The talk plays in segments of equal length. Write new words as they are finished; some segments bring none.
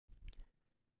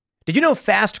Did you know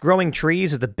Fast Growing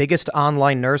Trees is the biggest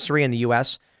online nursery in the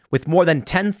US with more than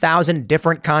 10,000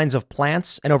 different kinds of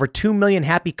plants and over 2 million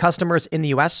happy customers in the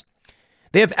US?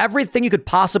 They have everything you could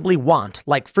possibly want,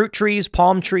 like fruit trees,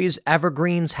 palm trees,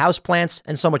 evergreens, houseplants,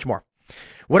 and so much more.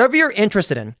 Whatever you're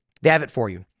interested in, they have it for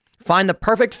you. Find the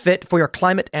perfect fit for your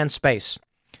climate and space.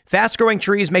 Fast Growing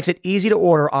Trees makes it easy to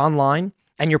order online,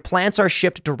 and your plants are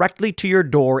shipped directly to your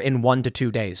door in 1 to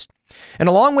 2 days. And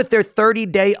along with their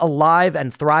 30-day Alive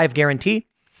and Thrive guarantee,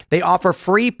 they offer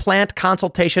free plant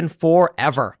consultation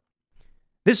forever.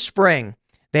 This spring,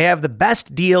 they have the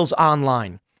best deals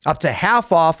online, up to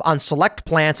half off on select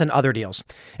plants and other deals.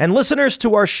 And listeners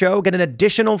to our show get an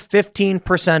additional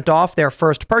 15% off their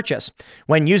first purchase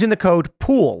when using the code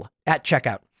POOL at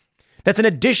checkout. That's an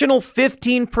additional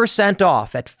 15%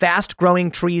 off at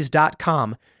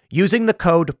fastgrowingtrees.com using the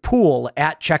code POOL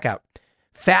at checkout.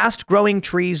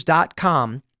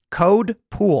 fastgrowingtrees.com, code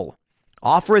POOL.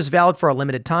 Offer is valid for a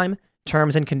limited time.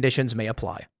 Terms and conditions may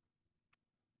apply.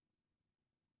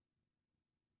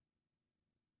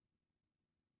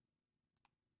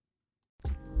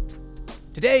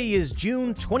 Today is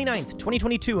June 29th,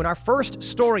 2022, and our first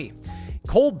story.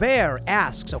 Colbert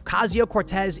asks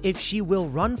Ocasio-Cortez if she will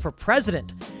run for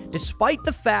president. Despite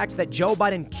the fact that Joe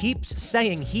Biden keeps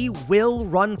saying he will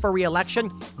run for re-election,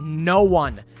 no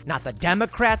one, not the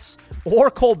Democrats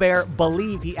or Colbert,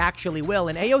 believe he actually will.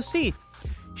 And AOC,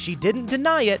 she didn't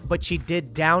deny it, but she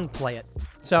did downplay it.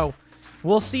 So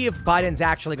we'll see if Biden's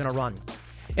actually going to run.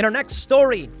 In our next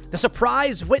story, the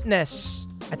surprise witness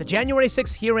at the January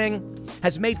 6th hearing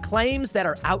has made claims that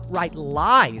are outright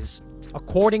lies,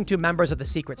 according to members of the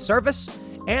Secret Service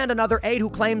and another aide who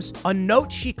claims a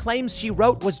note she claims she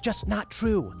wrote was just not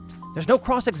true. There's no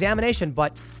cross-examination,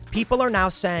 but people are now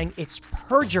saying it's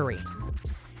perjury.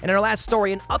 And in our last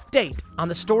story, an update on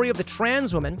the story of the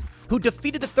trans woman who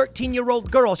defeated the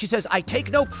 13-year-old girl. She says, "I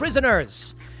take no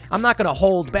prisoners. I'm not going to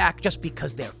hold back just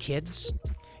because they're kids."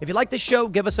 If you like this show,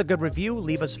 give us a good review,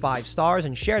 leave us 5 stars,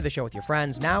 and share the show with your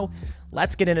friends. Now,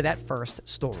 let's get into that first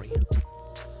story.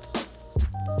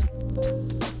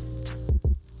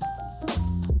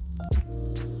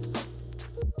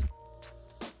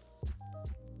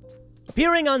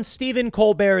 Appearing on Stephen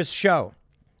Colbert's show,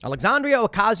 Alexandria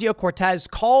Ocasio-Cortez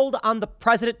called on the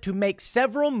president to make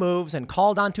several moves and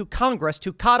called on to Congress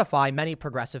to codify many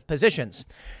progressive positions.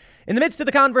 In the midst of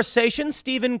the conversation,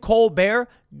 Stephen Colbert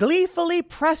gleefully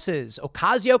presses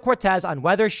Ocasio-Cortez on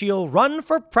whether she'll run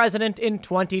for president in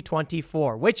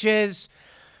 2024, which is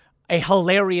a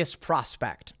hilarious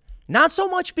prospect. Not so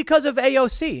much because of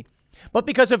AOC, but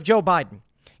because of Joe Biden.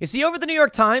 You see, over the New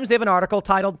York Times, they have an article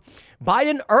titled,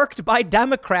 "Biden Irked by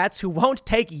Democrats Who Won't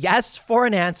Take Yes for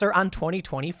an Answer on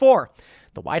 2024.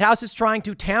 The White House is trying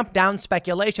to tamp down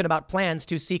speculation about plans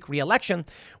to seek re-election,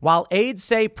 while aides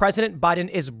say President Biden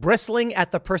is bristling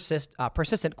at the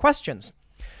persistent questions."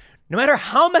 No matter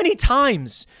how many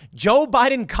times Joe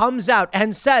Biden comes out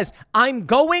and says, "I'm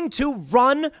going to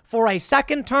run for a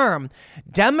second term,"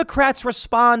 Democrats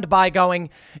respond by going,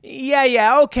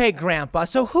 yeah, okay, Grandpa.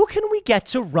 So who can we get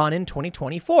to run in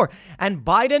 2024? And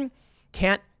Biden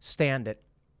can't stand it.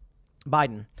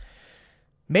 Biden,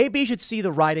 maybe you should see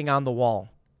the writing on the wall.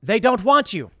 They don't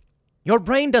want you. Your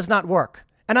brain does not work.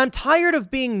 And I'm tired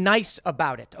of being nice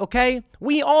about it, okay?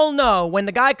 We all know when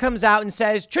the guy comes out and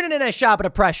says, "Trinidad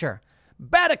Shabbat pressure,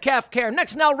 beta calf care,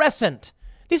 next now recent."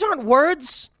 These aren't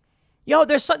words.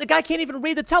 The guy can't even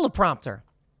read the teleprompter.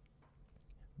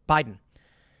 Biden,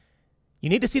 you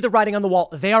need to see the writing on the wall.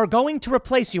 They are going to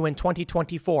replace you in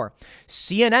 2024.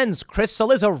 CNN's Chris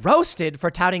Cillizza roasted for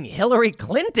touting Hillary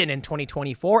Clinton in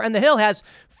 2024, and The Hill has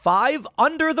 5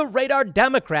 under-the-radar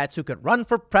Democrats who could run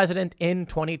for president in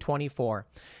 2024.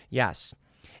 Yes.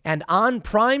 And on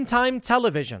primetime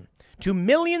television, to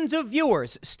millions of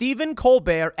viewers, Stephen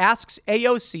Colbert asks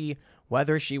AOC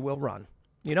whether she will run.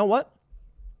 You know what?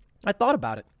 I thought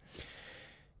about it.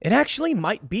 It actually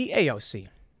might be AOC.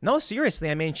 No, seriously.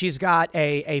 I mean, she's got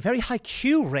a very high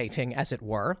Q rating, as it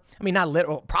were. I mean, not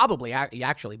literal, probably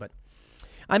actually, but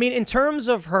I mean, in terms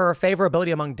of her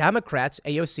favorability among Democrats,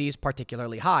 AOC is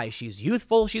particularly high. She's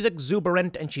youthful, she's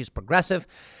exuberant, and she's progressive.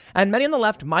 And many on the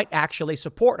left might actually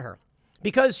support her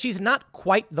because she's not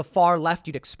quite the far left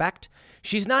you'd expect.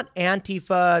 She's not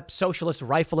Antifa, Socialist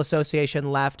Rifle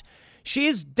Association left.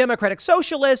 She's Democratic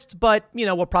Socialist, but,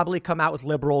 will probably come out with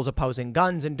liberals opposing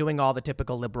guns and doing all the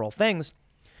typical liberal things.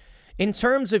 In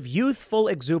terms of youthful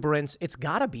exuberance, it's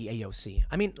got to be AOC.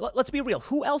 I mean, let's be real.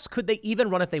 Who else could they even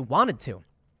run if they wanted to?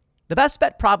 The best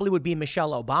bet probably would be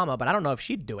Michelle Obama, but I don't know if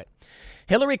she'd do it.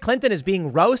 Hillary Clinton is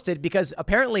being roasted because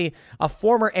apparently a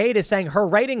former aide is saying her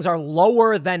ratings are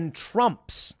lower than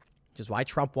Trump's. is why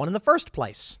Trump won in the first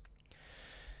place.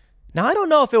 Now, I don't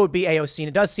know if it would be AOC, and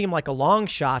it does seem like a long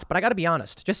shot, but I got to be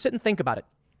honest. Just sit and think about it.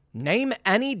 Name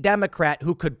any Democrat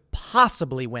who could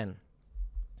possibly win.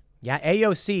 Yeah,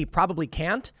 AOC probably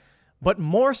can't, but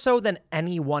more so than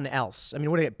anyone else. I mean,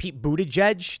 what do you get, Pete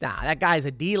Buttigieg? Nah, that guy's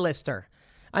a D-lister.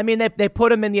 I mean, they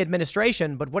put him in the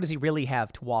administration, but what does he really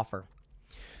have to offer?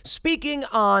 Speaking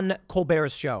on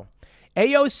Colbert's show,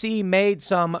 AOC made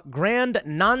some grand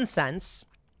nonsense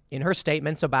in her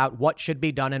statements about what should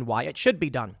be done and why it should be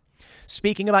done.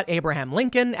 Speaking about Abraham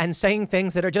Lincoln and saying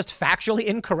things that are just factually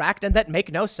incorrect and that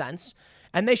make no sense.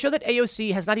 And they show that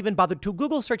AOC has not even bothered to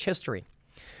Google search history.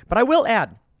 But I will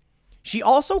add, she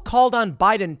also called on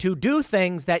Biden to do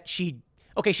things that she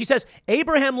says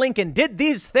Abraham Lincoln did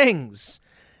these things,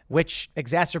 which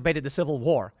exacerbated the Civil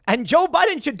War. And Joe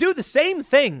Biden should do the same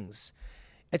things.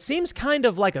 It seems kind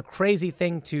of like a crazy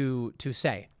thing to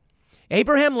say.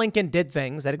 Abraham Lincoln did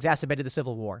things that exacerbated the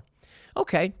Civil War.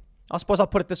 Okay, I suppose I'll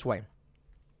put it this way.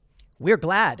 We're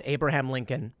glad Abraham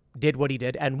Lincoln did what he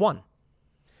did and won.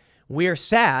 We're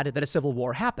sad that a civil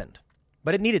war happened,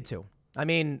 but it needed to. I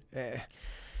mean,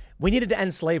 we needed to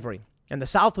end slavery, and the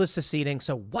South was seceding,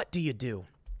 so what do you do?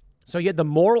 So you had the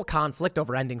moral conflict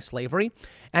over ending slavery,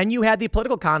 and you had the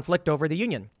political conflict over the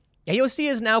Union. AOC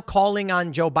is now calling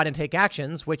on Joe Biden to take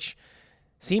actions which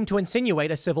seem to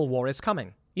insinuate a civil war is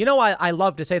coming. You know, I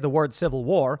love to say the word civil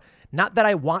war, not that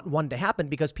I want one to happen,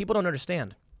 because people don't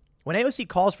understand. When AOC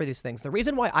calls for these things, the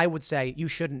reason why I would say you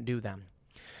shouldn't do them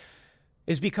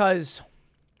is because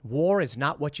war is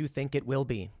not what you think it will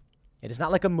be. It is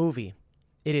not like a movie.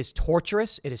 It is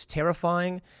torturous. It is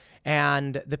terrifying.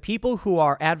 And the people who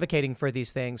are advocating for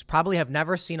these things probably have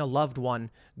never seen a loved one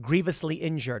grievously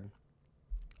injured,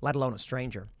 let alone a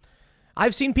stranger.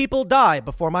 I've seen people die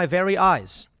before my very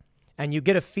eyes, and you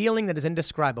get a feeling that is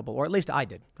indescribable, or at least I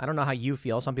did. I don't know how you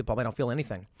feel. Some people probably don't feel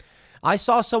anything. I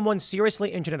saw someone seriously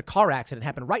injured in a car accident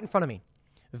happen right in front of me.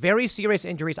 Very serious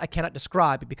injuries I cannot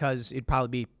describe because it'd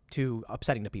probably be too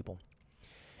upsetting to people.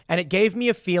 And it gave me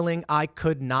a feeling I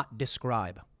could not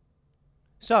describe.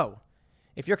 So,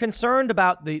 if you're concerned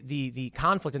about the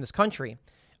conflict in this country,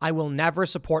 I will never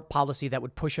support policy that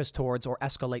would push us towards or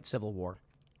escalate civil war.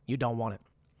 You don't want it.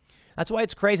 That's why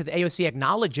it's crazy that the AOC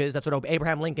acknowledges that's what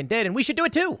Abraham Lincoln did, and we should do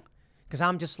it too. Because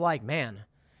I'm just like, man,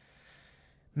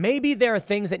 maybe there are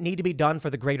things that need to be done for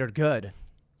the greater good,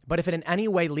 but if it in any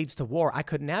way leads to war, I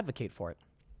couldn't advocate for it.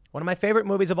 One of my favorite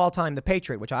movies of all time, The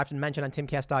Patriot, which I often mention on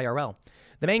Timcast IRL.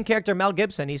 The main character, Mel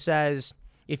Gibson, he says,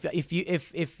 if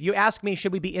you ask me,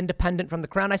 should we be independent from the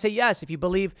crown? I say yes. If you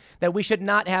believe that we should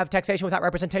not have taxation without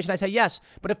representation, I say yes.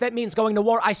 But if that means going to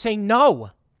war, I say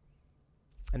no.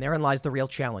 And therein lies the real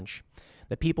challenge.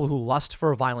 The people who lust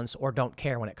for violence or don't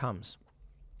care when it comes.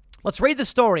 Let's read the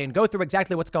story and go through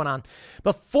exactly what's going on.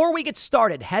 Before we get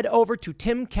started, head over to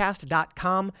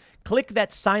timcast.com, click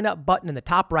that sign up button in the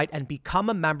top right, and become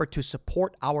a member to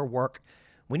support our work.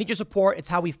 We need your support. It's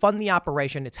how we fund the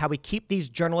operation. It's how we keep these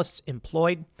journalists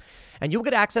employed. And you'll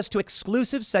get access to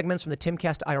exclusive segments from the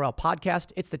Timcast IRL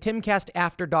podcast. It's the Timcast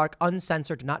After Dark,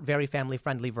 uncensored, not very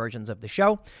family-friendly versions of the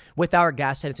show with our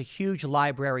guests, and it's a huge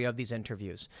library of these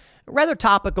interviews. Rather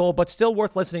topical, but still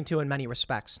worth listening to in many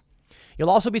respects. You'll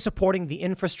also be supporting the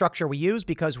infrastructure we use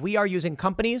because we are using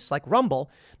companies like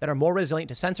Rumble that are more resilient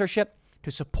to censorship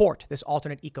to support this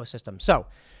alternate ecosystem. So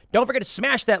don't forget to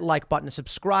smash that like button,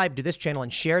 subscribe to this channel,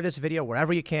 and share this video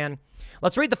wherever you can.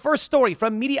 Let's read the first story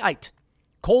from Mediaite.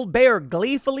 Colbert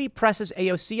gleefully presses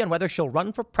AOC on whether she'll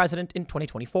run for president in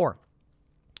 2024.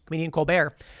 Comedian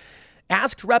Colbert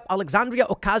asked Rep. Alexandria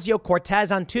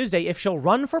Ocasio-Cortez on Tuesday if she'll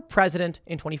run for president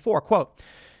in 24. Quote,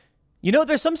 "You know,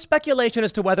 there's some speculation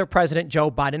as to whether President Joe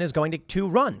Biden is going to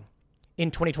run in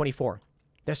 2024.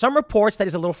 There's some reports that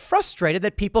he's a little frustrated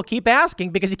that people keep asking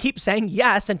because he keeps saying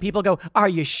yes, and people go, are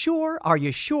you sure? Are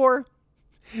you sure?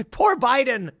 Poor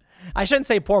Biden. I shouldn't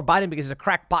say poor Biden because he's a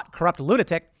crackpot, corrupt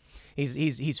lunatic.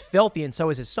 He's filthy, and so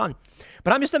is his son.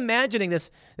 But I'm just imagining this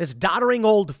doddering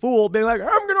old fool being like,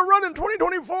 I'm going to run in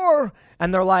 2024.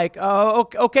 And they're like, oh,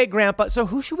 okay, Grandpa. So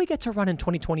who should we get to run in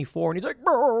 2024? And he's like,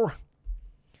 brr.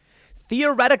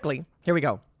 Theoretically, here we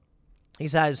go. He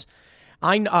says,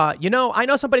 I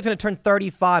know somebody's going to turn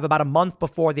 35 about a month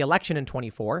before the election in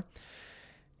 24.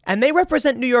 And they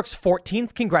represent New York's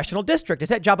 14th congressional district. Is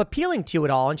that job appealing to you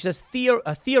at all? And she says,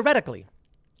 theoretically,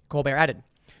 Colbert added.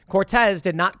 Cortez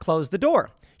did not close the door.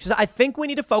 She said, I think we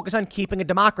need to focus on keeping a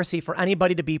democracy for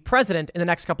anybody to be president in the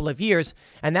next couple of years.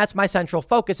 And that's my central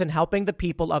focus in helping the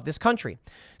people of this country.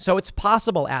 So it's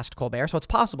possible, asked Colbert. So it's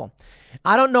possible.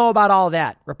 I don't know about all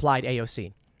that, replied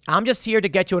AOC. I'm just here to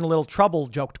get you in a little trouble,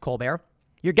 joked Colbert.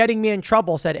 You're getting me in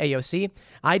trouble, said AOC.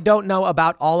 I don't know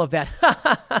about all of that.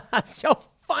 So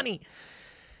funny.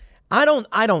 I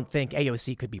don't think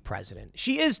AOC could be president.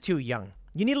 She is too young.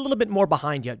 You need a little bit more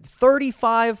behind you.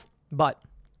 35, but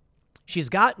she's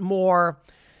got more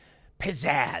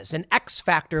pizzazz and X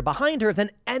factor behind her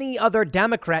than any other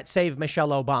Democrat save Michelle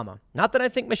Obama. Not that I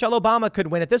think Michelle Obama could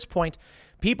win at this point.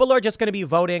 People are just going to be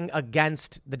voting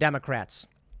against the Democrats.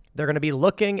 They're going to be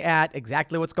looking at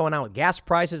exactly what's going on with gas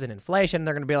prices and inflation.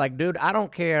 They're going to be like, dude, I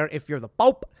don't care if you're the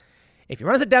Pope. If you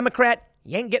run as a Democrat,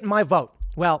 you ain't getting my vote.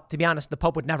 Well, to be honest, the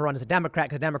Pope would never run as a Democrat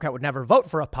because a Democrat would never vote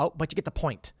for a Pope, but you get the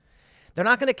point. They're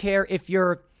not going to care if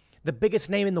you're the biggest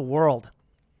name in the world.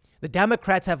 The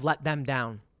Democrats have let them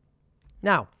down.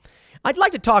 Now, I'd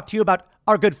like to talk to you about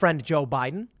our good friend Joe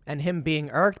Biden and him being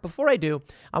irked. Before I do,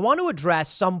 I want to address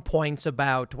some points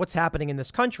about what's happening in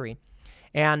this country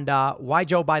and why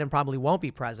Joe Biden probably won't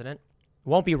be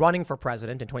running for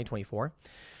president in 2024.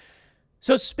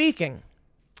 So speaking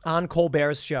on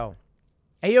Colbert's show,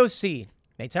 AOC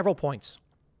made several points.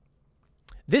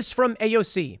 This from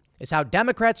AOC is how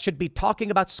Democrats should be talking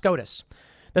about SCOTUS.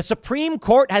 The Supreme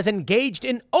Court has engaged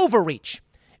in overreach,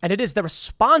 and it is the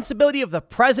responsibility of the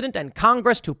president and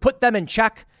Congress to put them in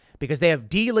check because they have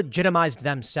delegitimized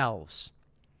themselves.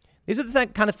 These are the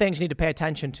kind of things you need to pay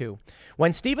attention to.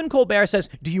 When Stephen Colbert says,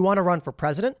 do you want to run for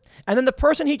president? And then the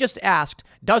person he just asked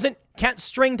can't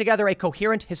string together a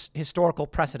coherent historical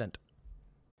precedent.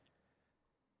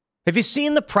 Have you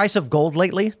seen the price of gold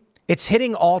lately? It's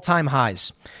hitting all-time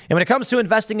highs. And when it comes to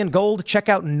investing in gold, check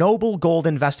out Noble Gold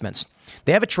Investments.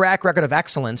 They have a track record of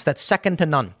excellence that's second to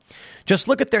none. Just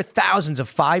look at their thousands of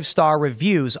five-star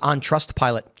reviews on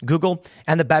Trustpilot, Google,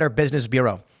 and the Better Business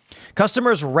Bureau.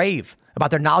 Customers rave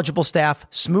about their knowledgeable staff,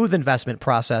 smooth investment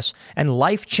process, and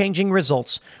life-changing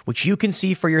results, which you can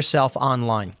see for yourself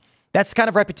online. That's the kind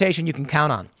of reputation you can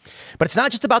count on. But it's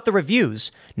not just about the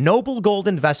reviews. Noble Gold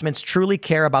Investments truly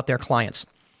care about their clients.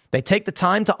 They take the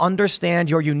time to understand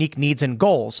your unique needs and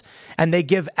goals, and they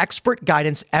give expert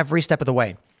guidance every step of the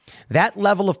way. That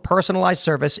level of personalized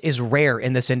service is rare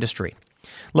in this industry.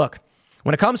 Look,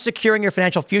 when it comes to securing your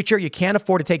financial future, you can't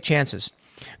afford to take chances.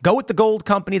 Go with the gold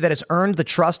company that has earned the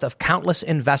trust of countless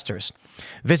investors.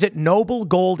 Visit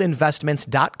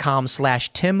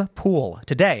noblegoldinvestments.com/Tim Pool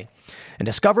today and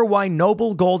discover why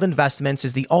Noble Gold Investments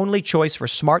is the only choice for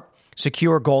smart,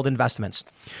 secure gold investments.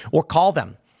 Or call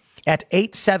them at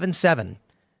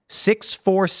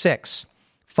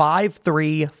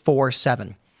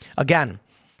 877-646-5347. Again,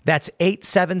 that's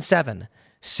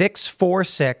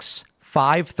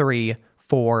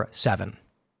 877-646-5347.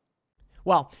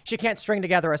 Well, she can't string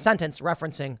together a sentence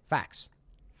referencing facts.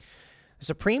 The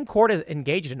Supreme Court is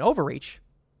engaged in overreach.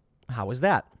 How is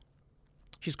that?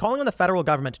 She's calling on the federal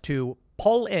government to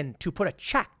put a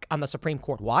check on the Supreme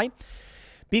Court. Why?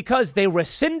 Because they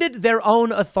rescinded their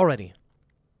own authority.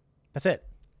 That's it.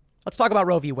 Let's talk about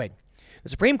Roe v. Wade. The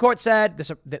Supreme Court said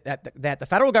that the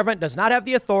federal government does not have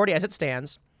the authority as it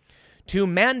stands to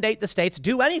mandate the states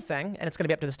do anything, and it's going to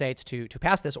be up to the states to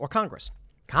pass this, or Congress.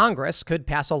 Congress could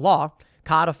pass a law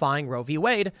codifying Roe v.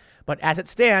 Wade, but as it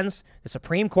stands, the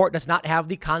Supreme Court does not have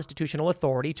the constitutional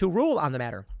authority to rule on the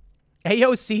matter.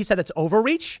 AOC said it's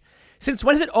overreach. Since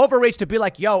when is it overreach to be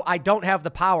like, yo, I don't have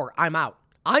the power, I'm out,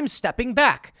 I'm stepping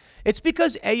back? It's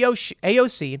because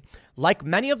AOC, like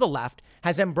many of the left,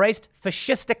 has embraced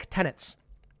fascistic tenets.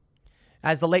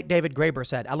 As the late David Graeber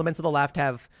said, elements of the left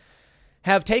have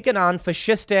taken on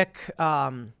fascistic,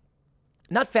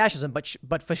 not fascism,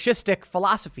 but fascistic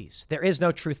philosophies. There is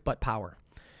no truth but power.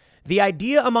 The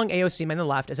idea among AOC men on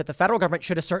the left is that the federal government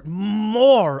should assert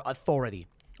more authority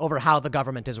over how the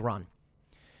government is run.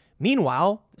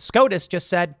 Meanwhile, SCOTUS just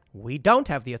said, we don't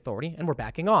have the authority and we're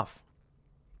backing off.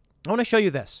 I want to show you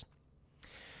this.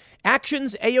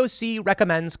 Actions AOC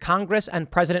recommends Congress and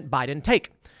President Biden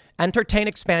take. Entertain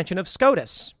expansion of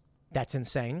SCOTUS. That's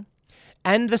insane.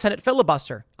 End the Senate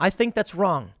filibuster. I think that's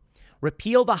wrong.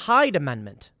 Repeal the Hyde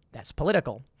Amendment. That's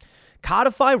political.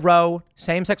 Codify Roe,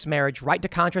 same-sex marriage, right to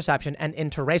contraception, and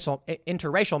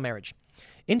interracial marriage.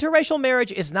 Interracial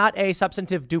marriage is not a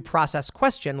substantive due process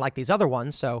question like these other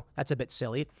ones, so that's a bit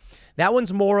silly. That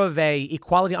one's more of a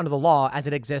equality under the law as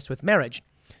it exists with marriage.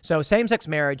 So same-sex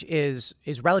marriage is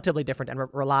relatively different and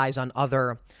relies on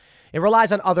other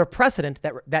precedent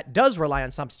that does rely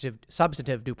on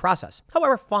substantive due process.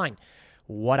 However, fine,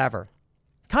 whatever.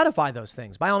 Codify those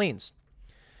things by all means.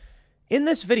 In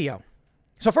this video,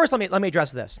 so first let me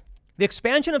address this. The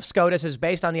expansion of SCOTUS is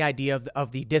based on the idea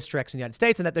of the districts in the United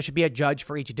States and that there should be a judge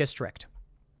for each district,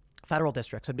 federal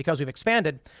districts. And because we've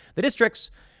expanded the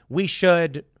districts, we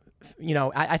should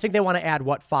I think they want to add,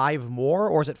 5 more?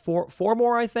 Or is it four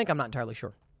more, I think? I'm not entirely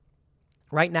sure.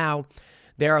 Right now,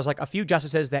 there's like a few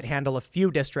justices that handle a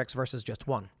few districts versus just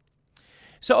one.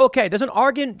 So, okay, there's an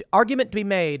argument to be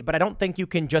made, but I don't think you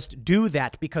can just do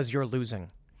that because you're losing.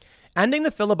 Ending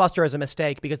the filibuster is a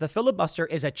mistake because the filibuster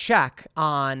is a check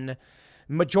on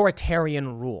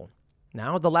majoritarian rule.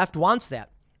 Now, the left wants that.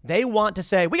 They want to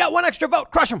say, we got one extra vote,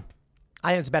 crush them.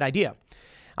 I think it's a bad idea.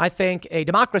 I think a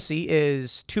democracy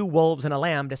is 2 wolves and a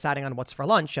lamb deciding on what's for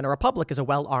lunch, and a republic is a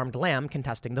well-armed lamb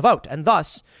contesting the vote. And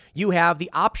thus, you have the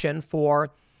option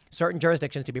for certain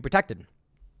jurisdictions to be protected.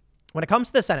 When it comes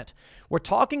to the Senate, we're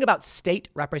talking about state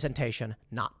representation,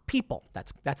 not people.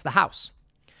 That's the House.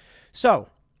 So,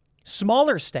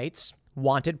 smaller states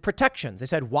wanted protections. They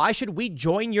said, why should we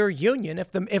join your union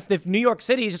if New York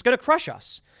City is just going to crush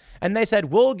us? And they said,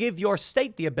 we'll give your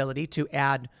state the ability to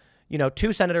add,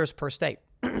 2 senators per state.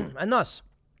 And thus,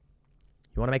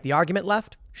 you want to make the argument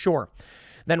left? Sure.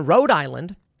 Then Rhode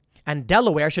Island and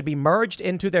Delaware should be merged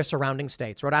into their surrounding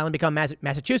states. Rhode Island becomes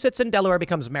Massachusetts and Delaware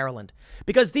becomes Maryland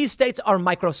because these states are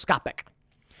microscopic.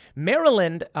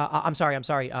 Rhode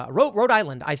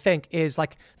Island, I think, is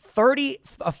like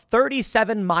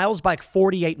 37 miles by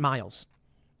 48 miles.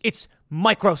 It's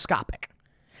microscopic.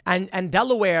 And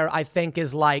Delaware, I think,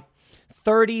 is like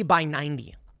 30 by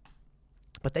 90.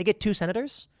 But they get 2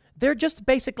 senators? They're just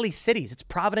basically cities. It's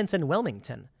Providence and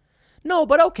Wilmington. No,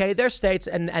 but okay, they're states,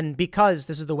 and because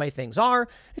this is the way things are,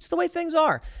 it's the way things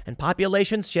are. And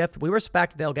populations shift. We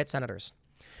respect they'll get senators.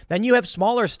 Then you have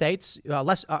smaller states, you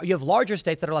have larger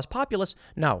states that are less populous.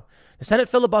 No, the Senate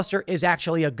filibuster is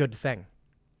actually a good thing.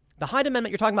 The Hyde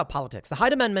Amendment, you're talking about politics. The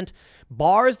Hyde Amendment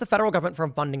bars the federal government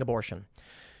from funding abortion.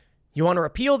 You want to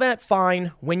repeal that?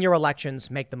 Fine. Win your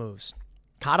elections. Make the moves.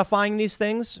 Codifying these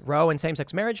things, Roe and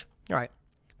same-sex marriage, all right,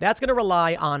 that's going to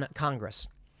rely on Congress.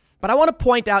 But I want to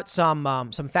point out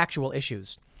some factual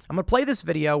issues. I'm going to play this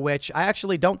video, which I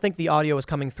actually don't think the audio is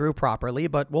coming through properly,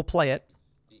 but we'll play it.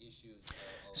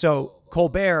 So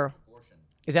Colbert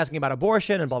is asking about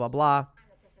abortion and blah, blah, blah.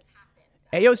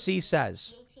 AOC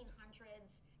says,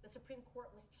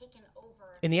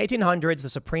 in the 1800s, the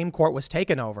Supreme Court was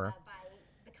taken over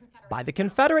by the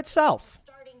Confederate South.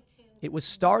 It was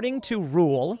starting to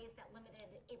rule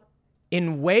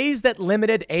in ways that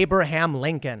limited Abraham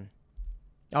Lincoln.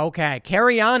 Okay,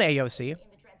 carry on, AOC.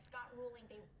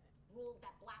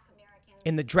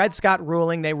 In the Dred Scott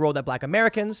ruling, they ruled that Black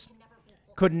Americans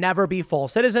could never be full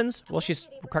citizens. Well, she's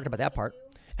correct about that part.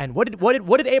 And what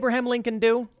did Abraham Lincoln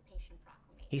do?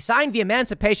 He signed the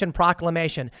Emancipation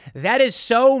Proclamation. That is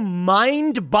so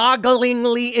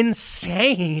mind-bogglingly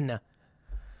insane.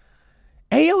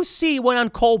 AOC went on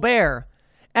Colbert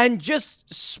and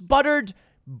just sputtered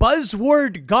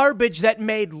buzzword garbage that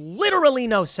made literally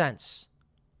no sense.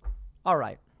 All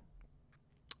right.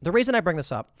 The reason I bring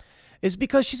this up is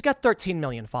because she's got 13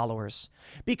 million followers.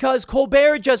 Because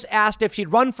Colbert just asked if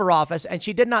she'd run for office and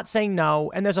she did not say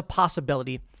no, and there's a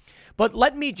possibility. But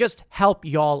let me just help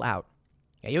y'all out.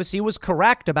 AOC was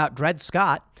correct about Dred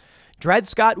Scott. Dred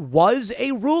Scott was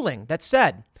a ruling that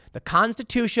said the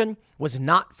Constitution was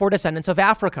not for descendants of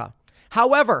Africa.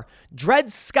 However,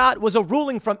 Dred Scott was a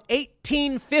ruling from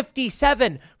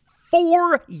 1857,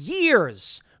 4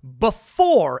 years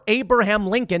before Abraham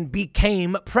Lincoln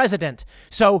became president.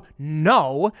 So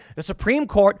no, the Supreme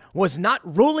Court was not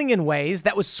ruling in ways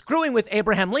that was screwing with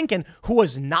Abraham Lincoln, who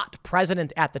was not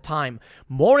president at the time.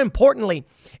 More importantly,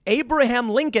 Abraham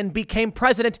Lincoln became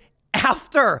president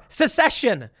after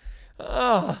secession.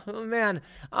 Oh, man.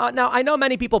 Now, I know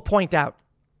many people point out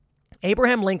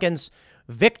Abraham Lincoln's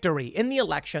victory in the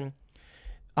election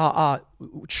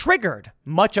triggered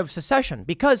much of secession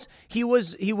because he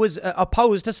was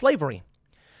opposed to slavery.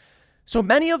 So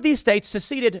many of these states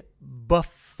seceded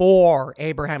before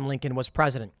Abraham Lincoln was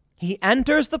president. He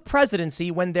enters the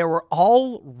presidency when there were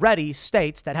already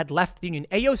states that had left the Union.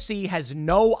 AOC has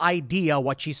no idea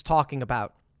what she's talking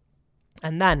about.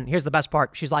 And then here's the best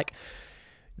part. She's like,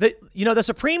 the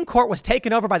Supreme Court was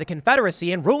taken over by the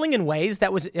Confederacy and ruling in ways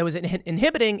that was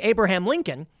inhibiting Abraham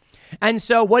Lincoln. And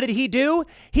so what did he do?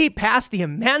 He passed the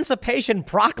Emancipation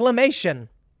Proclamation.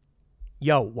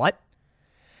 Yo, what?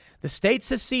 The states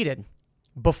seceded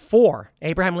before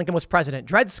Abraham Lincoln was president.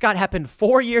 Dred Scott happened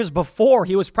 4 years before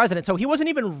he was president. So he wasn't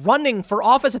even running for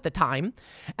office at the time.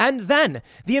 And then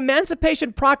the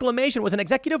Emancipation Proclamation was an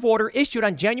executive order issued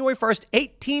on January 1st,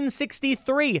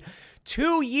 1863,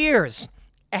 2 years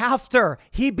after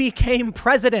he became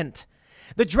president.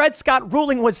 The Dred Scott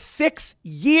ruling was 6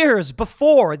 years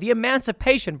before the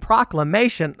Emancipation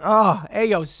Proclamation. Oh,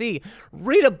 AOC,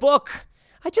 read a book.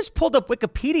 I just pulled up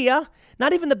Wikipedia,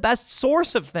 not even the best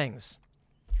source of things.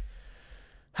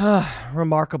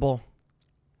 Remarkable.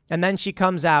 And then she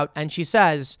comes out and she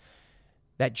says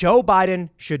that Joe Biden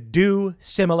should do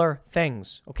similar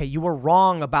things. Okay, you were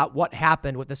wrong about what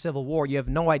happened with the Civil War. You have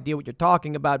no idea what you're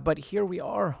talking about, but here we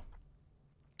are.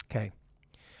 Okay.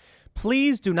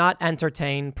 Please do not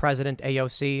entertain President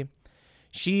AOC.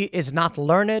 She is not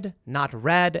learned, not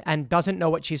read, and doesn't know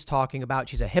what she's talking about.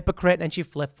 She's a hypocrite and she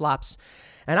flip-flops.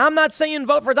 And I'm not saying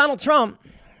vote for Donald Trump.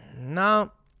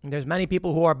 No, there's many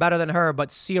people who are better than her,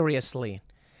 but seriously,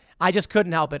 I just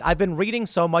couldn't help it. I've been reading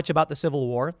so much about the Civil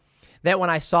War that when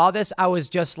I saw this, I was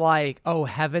just like, oh,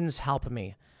 heavens help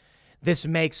me. This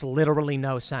makes literally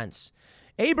no sense.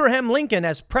 Abraham Lincoln,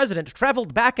 as president,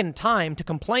 traveled back in time to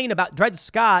complain about Dred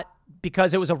Scott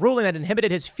because it was a ruling that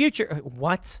inhibited his future.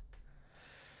 What?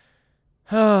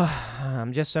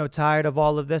 I'm just so tired of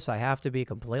all of this. I have to be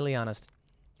completely honest.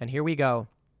 And here we go.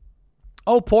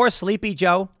 Oh, poor Sleepy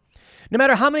Joe. No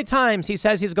matter how many times he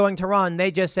says he's going to run,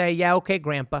 they just say, yeah, okay,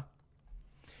 Grandpa.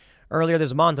 Earlier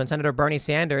this month, when Senator Bernie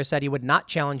Sanders said he would not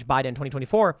challenge Biden in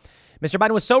 2024, Mr.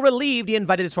 Biden was so relieved he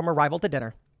invited his former rival to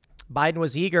dinner. Biden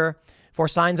was eager for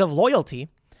signs of loyalty,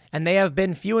 and they have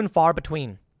been few and far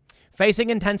between. Facing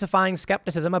intensifying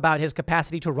skepticism about his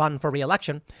capacity to run for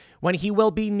re-election, when he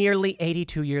will be nearly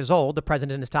 82 years old, the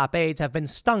president and his top aides have been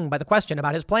stung by the question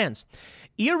about his plans.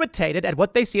 Irritated at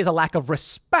what they see as a lack of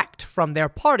respect from their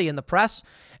party in the press,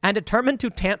 and determined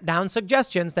to tamp down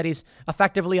suggestions that he's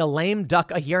effectively a lame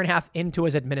duck a year and a half into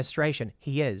his administration.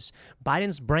 He is.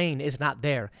 Biden's brain is not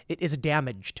there. It is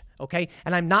damaged, okay?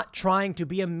 And I'm not trying to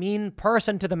be a mean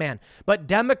person to the man, but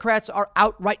Democrats are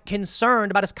outright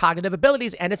concerned about his cognitive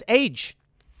abilities and his age.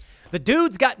 The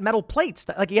dude's got metal plates.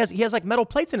 Like he has like metal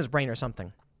plates in his brain or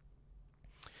something.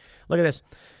 Look at this.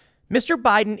 Mr.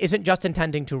 Biden isn't just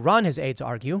intending to run, his aides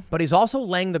argue, but he's also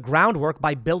laying the groundwork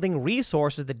by building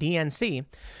resources, the DNC,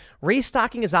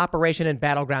 restocking his operation in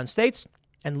battleground states,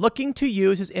 and looking to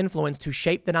use his influence to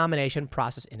shape the nomination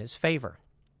process in his favor.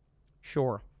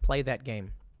 Sure, play that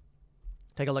game.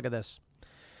 Take a look at this.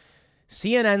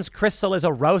 CNN's Chris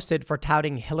Cillizza roasted for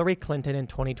touting Hillary Clinton in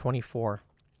 2024.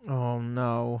 Oh,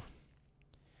 no.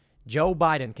 Joe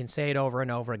Biden can say it over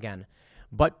and over again.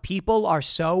 But people are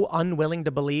so unwilling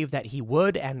to believe that he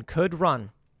would and could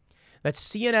run that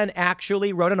CNN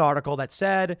actually wrote an article that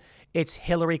said it's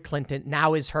Hillary Clinton.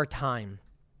 Now is her time.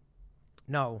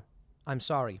 No, I'm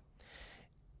sorry.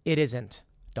 It isn't.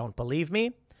 Don't believe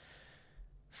me?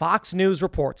 Fox News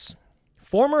reports.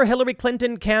 Former Hillary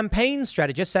Clinton campaign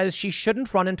strategist says she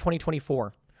shouldn't run in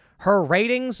 2024. Her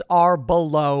ratings are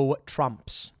below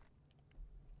Trump's.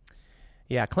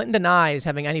 Yeah, Clinton denies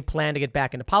having any plan to get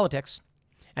back into politics.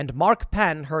 And Mark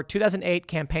Penn, her 2008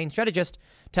 campaign strategist,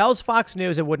 tells Fox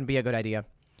News it wouldn't be a good idea.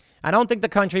 I don't think the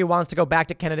country wants to go back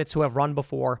to candidates who have run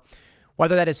before,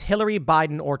 whether that is Hillary,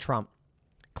 Biden, or Trump.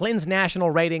 Clinton's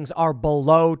national ratings are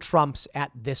below Trump's at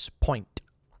this point.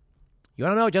 You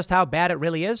want to know just how bad it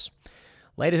really is?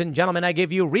 Ladies and gentlemen, I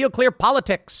give you Real Clear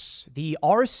Politics, the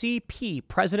RCP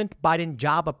President Biden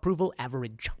job approval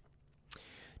average.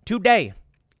 Today,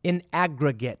 in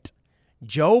aggregate,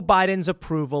 Joe Biden's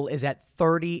approval is at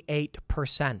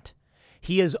 38%.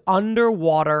 He is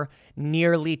underwater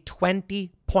nearly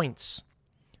 20 points.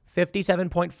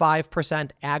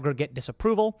 57.5% aggregate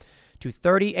disapproval to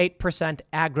 38%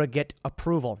 aggregate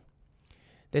approval.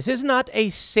 This is not a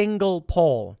single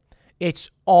poll. It's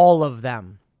all of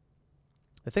them.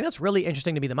 The thing that's really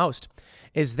interesting to me the most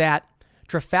is that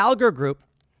Trafalgar Group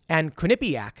and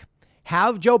Quinnipiac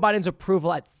have Joe Biden's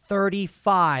approval at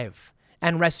 35.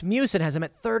 And Rasmussen has him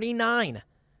at 39.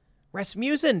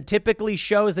 Rasmussen typically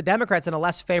shows the Democrats in a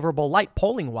less favorable light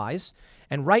polling-wise.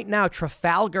 And right now,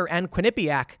 Trafalgar and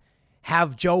Quinnipiac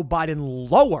have Joe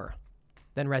Biden lower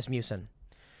than Rasmussen.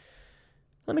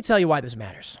 Let me tell you why this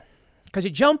matters. Because you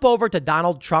jump over to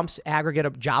Donald Trump's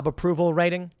aggregate job approval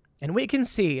rating, and we can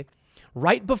see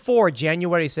right before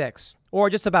January 6th,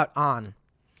 or just about on,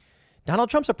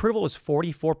 Donald Trump's approval was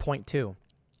 44.2.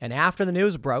 And after the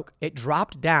news broke, it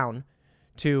dropped down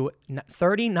to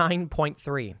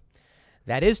 39.3.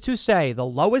 That is to say, the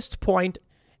lowest point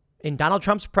in Donald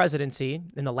Trump's presidency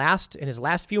in his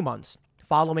last few months,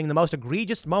 following the most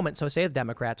egregious moment, so say the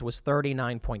Democrats, was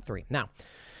 39.3. Now,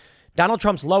 Donald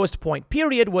Trump's lowest point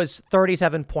period was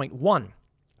 37.1,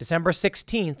 December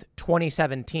 16th,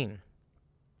 2017.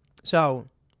 So,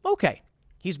 okay,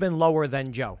 he's been lower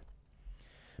than Joe.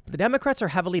 But the Democrats are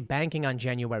heavily banking on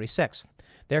January 6th.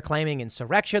 They're claiming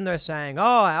insurrection. They're saying,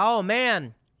 oh,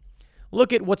 man,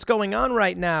 look at what's going on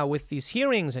right now with these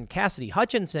hearings and Cassidy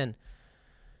Hutchinson.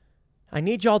 I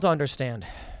need y'all to understand.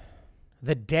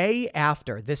 The day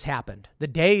after this happened, the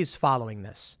days following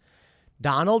this,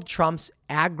 Donald Trump's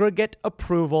aggregate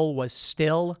approval was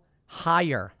still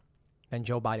higher than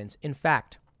Joe Biden's. In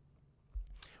fact,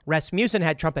 Rasmussen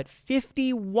had Trump at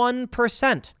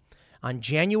 51% on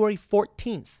January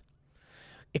 14th.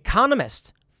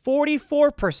 Economist,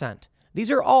 44%.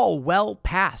 These are all well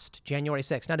past January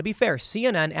 6th. Now, to be fair,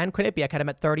 CNN and Quinnipiac had him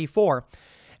at 34,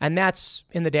 and that's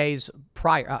in the days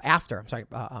after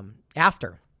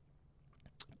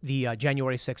the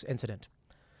January 6th incident.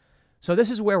 So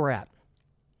this is where we're at.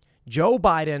 Joe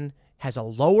Biden has a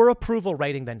lower approval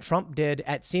rating than Trump did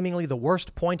at seemingly the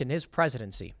worst point in his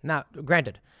presidency. Now,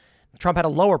 granted, Trump had a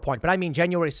lower point, but I mean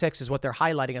January 6th is what they're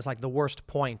highlighting as like the worst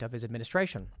point of his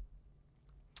administration.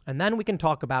 And then we can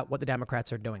talk about what the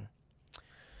Democrats are doing.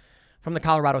 From the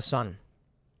Colorado Sun,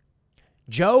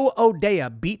 Joe O'Dea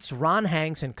beats Ron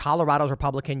Hanks in Colorado's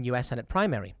Republican U.S. Senate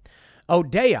primary.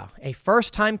 O'Dea, a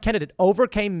first-time candidate,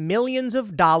 overcame millions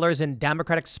of dollars in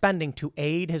Democratic spending to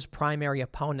aid his primary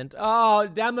opponent. Oh,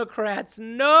 Democrats,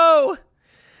 no!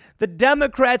 The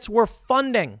Democrats were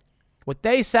funding what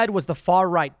they said was the far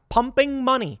right, pumping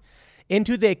money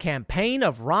into the campaign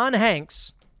of Ron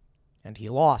Hanks, and he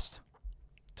lost.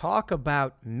 Talk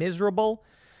about miserable,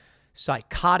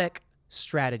 psychotic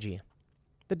strategy.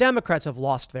 The Democrats have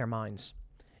lost their minds.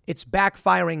 It's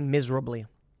backfiring miserably.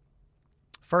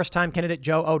 First-time candidate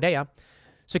Joe O'Dea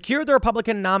secured the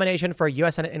Republican nomination for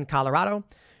U.S. Senate in Colorado,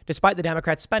 despite the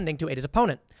Democrats spending to aid his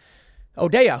opponent.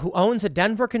 O'Dea, who owns a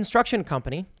Denver construction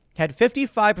company, had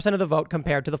 55% of the vote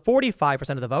compared to the 45%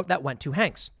 of the vote that went to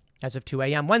Hanks as of 2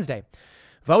 a.m. Wednesday.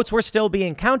 Votes were still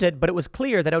being counted, but it was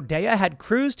clear that O'Dea had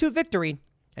cruised to victory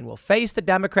and will face the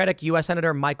Democratic U.S.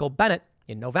 Senator Michael Bennet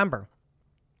in November.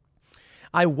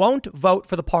 I won't vote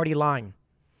for the party line,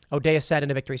 O'Dea said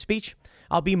in a victory speech.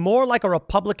 I'll be more like a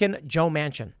Republican Joe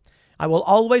Manchin. I will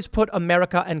always put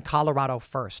America and Colorado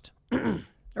first. I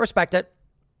respect it.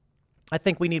 I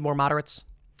think we need more moderates.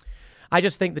 I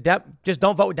just think just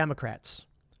don't vote with Democrats.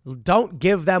 Don't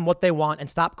give them what they want and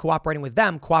stop cooperating with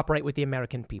them. Cooperate with the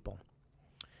American people.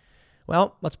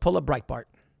 Well, let's pull a Breitbart.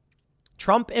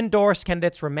 Trump-endorsed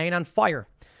candidates remain on fire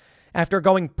after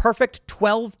going perfect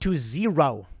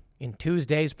 12-0 in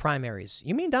Tuesday's primaries.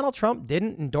 You mean Donald Trump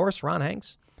didn't endorse Ron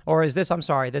Hanks? Or is this, did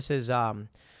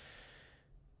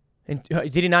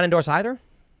he not endorse either?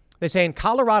 They say in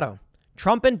Colorado,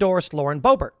 Trump endorsed Lauren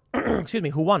Boebert,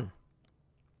 who won.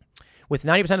 With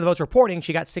 90% of the votes reporting,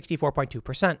 she got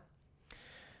 64.2%.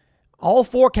 All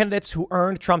four candidates who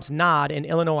earned Trump's nod in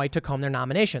Illinois took home their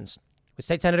nominations, with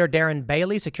State Senator Darren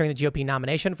Bailey securing the GOP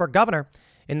nomination for governor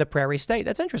in the Prairie State.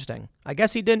 That's interesting. I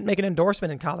guess he didn't make an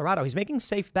endorsement in Colorado. He's making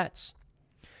safe bets.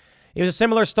 It was a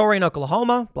similar story in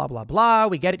Oklahoma. Blah, blah, blah.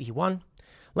 We get it. He won.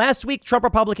 Last week, Trump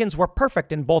Republicans were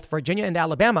perfect in both Virginia and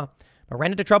Alabama, but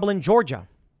ran into trouble in Georgia.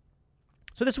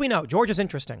 So this we know. Georgia's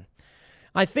interesting.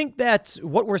 I think that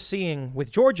what we're seeing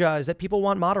with Georgia is that people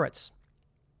want moderates.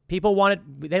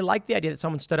 They like the idea that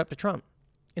someone stood up to Trump.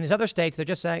 In these other states, they're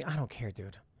just saying, I don't care,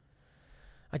 dude.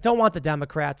 I don't want the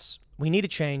Democrats. We need a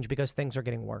change because things are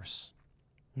getting worse.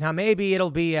 Now, maybe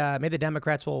it'll be, maybe the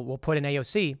Democrats will put in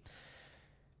AOC,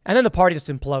 and then the party just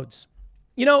implodes.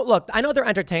 You know, look, I know they're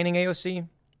entertaining AOC.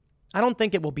 I don't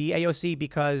think it will be AOC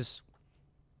because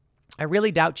I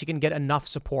really doubt she can get enough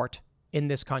support in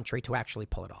this country to actually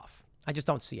pull it off. I just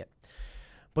don't see it.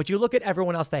 But you look at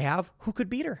everyone else they have, who could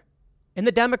beat her? In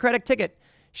the Democratic ticket,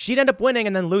 she'd end up winning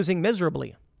and then losing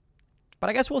miserably. But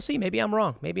I guess we'll see. Maybe I'm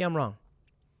wrong.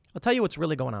 I'll tell you what's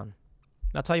really going on.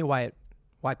 I'll tell you why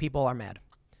people are mad.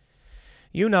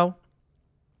 You know,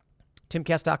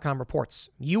 TimCast.com reports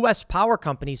U.S. power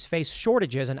companies face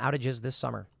shortages and outages this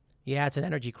summer. Yeah, it's an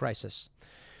energy crisis.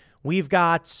 We've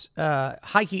got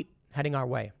high heat heading our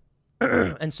way.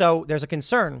 And so there's a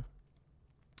concern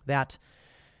that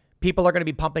people are going to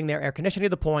be pumping their air conditioning to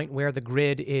the point where the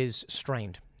grid is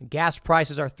strained. Gas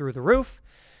prices are through the roof.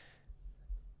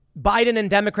 Biden and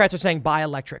Democrats are saying buy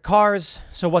electric cars.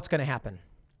 So what's going to happen?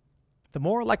 The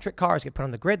more electric cars get put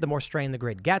on the grid, the more strained the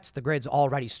grid gets. The grid's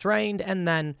already strained, and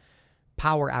then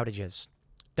power outages.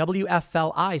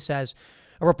 WFLI says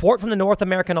a report from the North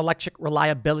American Electric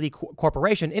Reliability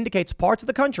Corporation indicates parts of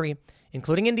the country,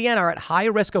 including Indiana, are at high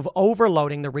risk of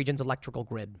overloading the region's electrical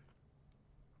grid.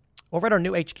 Over at our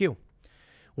new HQ,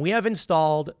 we have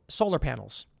installed solar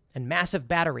panels and massive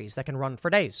batteries that can run for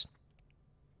days.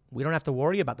 We don't have to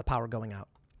worry about the power going out.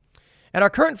 At our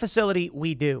current facility,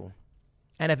 we do.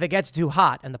 And if it gets too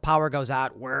hot and the power goes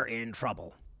out, we're in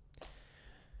trouble.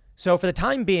 So for the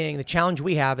time being, the challenge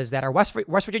we have is that our West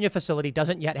Virginia facility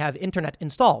doesn't yet have internet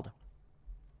installed.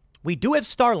 We do have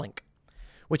Starlink,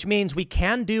 which means we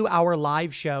can do our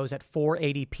live shows at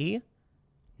 480p.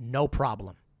 No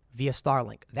problem. via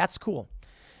Starlink. That's cool.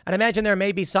 And I imagine there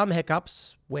may be some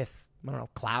hiccups with,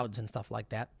 clouds and stuff like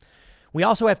that. We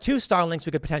also have 2 Starlinks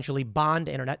we could potentially bond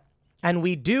internet. And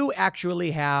we do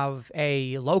actually have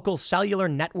a local cellular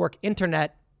network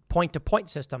internet point-to-point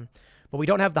system, but we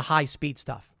don't have the high-speed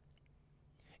stuff.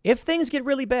 If things get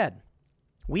really bad,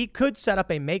 we could set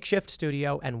up a makeshift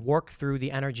studio and work through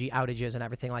the energy outages and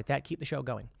everything like that, keep the show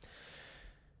going.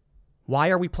 Why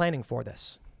are we planning for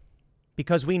this?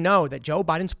 Because we know that Joe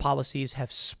Biden's policies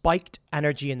have spiked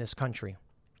energy in this country.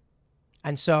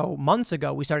 And so months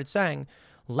ago, we started saying,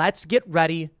 let's get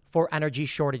ready for energy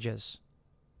shortages.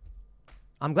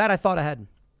 I'm glad I thought ahead.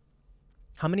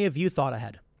 How many of you thought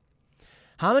ahead?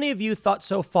 How many of you thought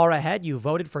so far ahead you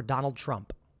voted for Donald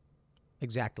Trump?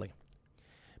 Exactly.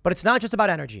 But it's not just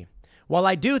about energy. While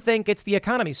I do think it's the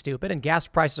economy, stupid, and gas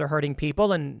prices are hurting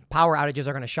people and power outages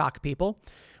are going to shock people,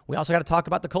 we also got to talk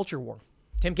about the culture war.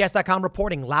 TimCast.com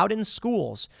reporting Loudoun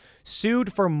schools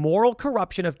sued for moral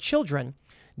corruption of children,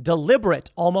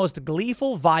 deliberate, almost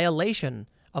gleeful violation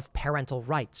of parental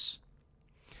rights.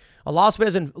 A lawsuit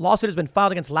has been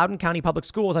filed against Loudoun County Public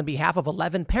Schools on behalf of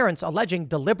 11 parents alleging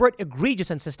deliberate,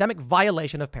 egregious, and systemic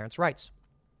violation of parents' rights.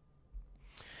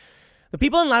 The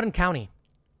people in Loudoun County,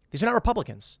 these are not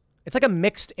Republicans. It's like a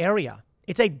mixed area.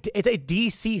 It's a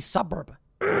DC suburb.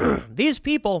 These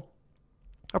people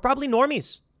are probably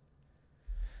normies.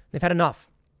 They've had enough.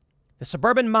 The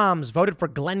suburban moms voted for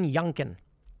Glenn Youngkin,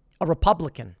 a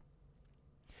Republican.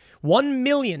 1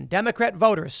 million Democrat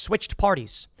voters switched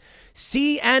parties.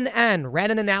 CNN ran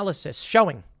an analysis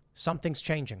showing something's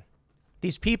changing.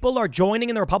 These people are joining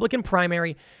in the Republican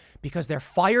primary because they're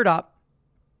fired up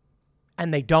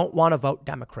and they don't want to vote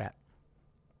Democrat.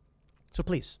 So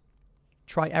please,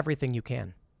 try everything you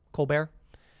can. Colbert,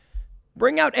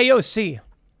 bring out AOC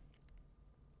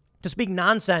to speak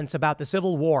nonsense about the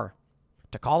Civil War,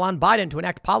 to call on Biden to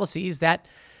enact policies that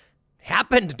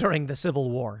happened during the Civil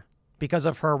War because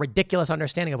of her ridiculous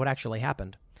understanding of what actually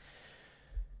happened.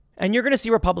 And you're going to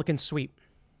see Republicans sweep.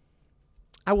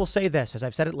 I will say this, as I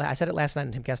said it last night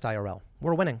on Timcast IRL.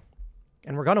 We're winning,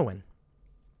 and we're going to win.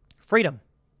 Freedom,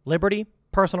 liberty,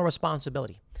 personal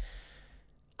responsibility.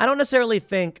 I don't necessarily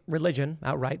think religion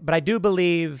outright, but I do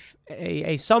believe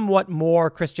a somewhat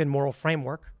more Christian moral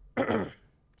framework.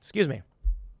 Excuse me.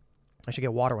 I should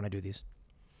get water when I do these.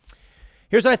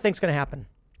 Here's what I think is going to happen.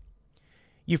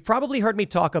 You've probably heard me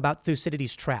talk about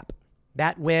Thucydides' trap,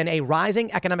 that when a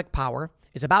rising economic power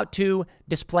is about to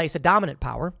displace a dominant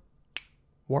power,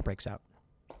 war breaks out.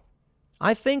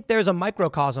 I think there's a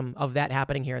microcosm of that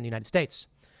happening here in the United States.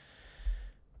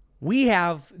 We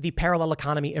have the parallel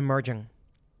economy emerging.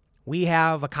 We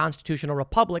have a constitutional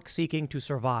republic seeking to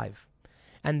survive.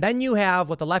 And then you have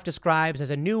what the left describes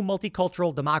as a new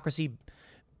multicultural democracy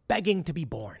begging to be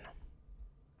born.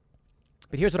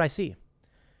 But here's what I see.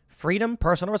 Freedom,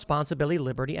 personal responsibility,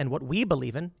 liberty, and what we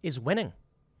believe in is winning.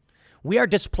 We are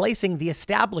displacing the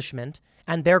establishment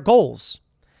and their goals.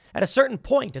 At a certain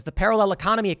point, as the parallel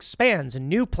economy expands and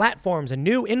new platforms and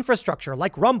new infrastructure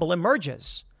like Rumble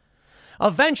emerges,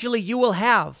 eventually you will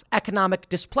have economic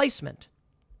displacement.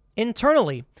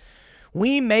 Internally,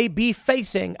 we may be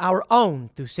facing our own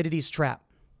Thucydides trap.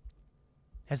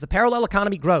 As the parallel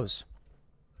economy grows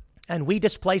and we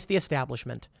displace the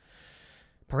establishment,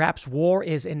 perhaps war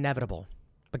is inevitable.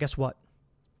 But guess what?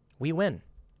 We win.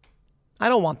 I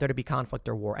don't want there to be conflict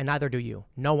or war, and neither do you.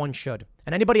 No one should.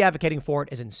 And anybody advocating for it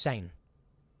is insane.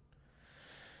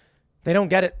 They don't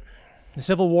get it. The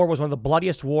Civil War was one of the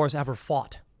bloodiest wars ever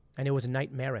fought, and it was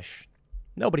nightmarish.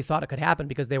 Nobody thought it could happen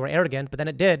because they were arrogant, but then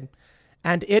it did.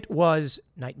 And it was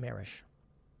nightmarish.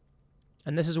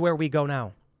 And this is where we go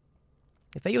now.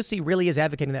 If AOC really is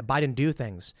advocating that Biden do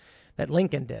things that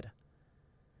Lincoln did,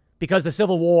 because the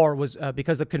Civil War was,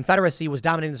 because the Confederacy was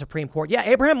dominating the Supreme Court. Yeah,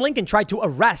 Abraham Lincoln tried to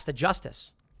arrest a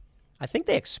justice. I think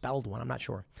they expelled one. I'm not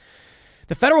sure.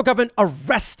 The federal government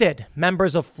arrested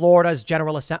members of Maryland's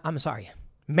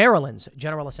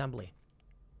General Assembly.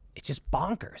 It's just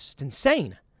bonkers. It's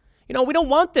insane. You know, we don't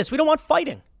want this. We don't want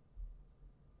fighting.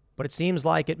 But it seems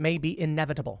like it may be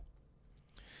inevitable.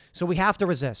 So we have to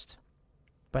resist.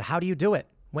 But how do you do it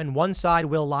when one side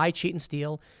will lie, cheat, and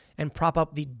steal and prop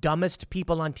up the dumbest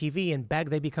people on TV and beg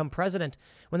they become president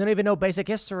when they don't even know basic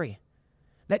history?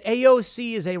 That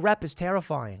AOC is a rep is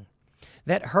terrifying.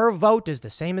 That her vote is the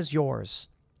same as yours.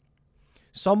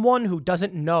 Someone who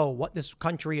doesn't know what this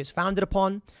country is founded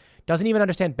upon, doesn't even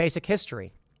understand basic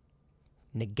history,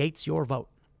 negates your vote.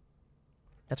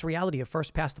 That's reality of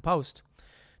first past the post.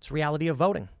 It's reality of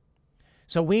voting.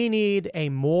 So we need a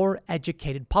more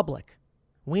educated public.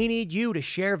 We need you to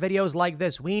share videos like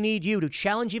this. We need you to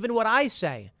challenge even what I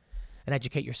say and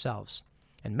educate yourselves.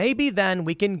 And maybe then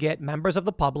we can get members of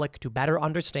the public to better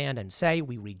understand and say,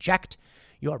 we reject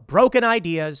your broken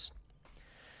ideas.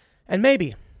 And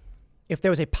maybe if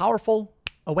there was a powerful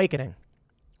awakening,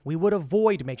 we would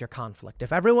avoid major conflict.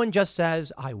 If everyone just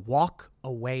says, I walk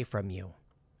away from you,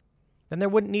 then there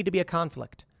wouldn't need to be a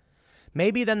conflict.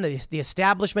 Maybe then the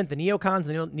establishment, the neocons,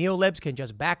 the neolibs can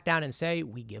just back down and say,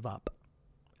 we give up.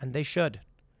 And they should.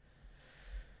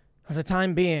 For the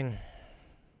time being,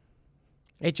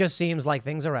 it just seems like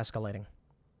things are escalating.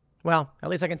 Well, at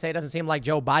least I can say it doesn't seem like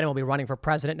Joe Biden will be running for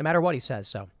president no matter what he says.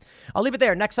 So I'll leave it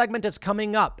there. Next segment is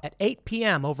coming up at 8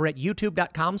 p.m. over at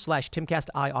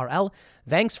youtube.com/TimcastIRL.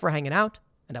 Thanks for hanging out,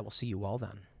 and I will see you all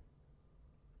then.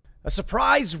 A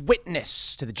surprise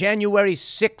witness to the January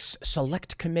 6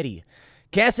 Select Committee.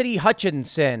 Cassidy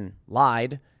Hutchinson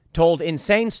lied, told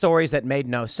insane stories that made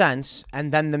no sense,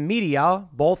 and then the media,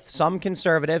 both some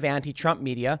conservative anti-Trump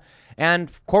media and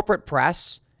corporate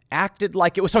press, acted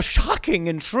like it was so shocking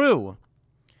and true.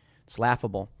 It's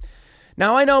laughable.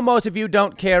 Now, I know most of you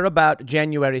don't care about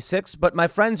January 6th, but my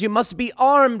friends, you must be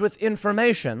armed with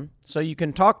information so you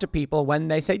can talk to people when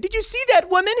they say, did you see that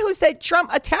woman who said Trump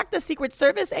attacked the Secret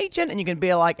Service agent? And you can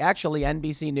be like, actually,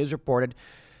 NBC News reported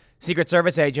Secret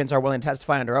Service agents are willing to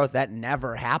testify under oath. That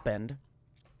never happened.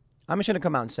 I'm just going to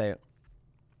come out and say it.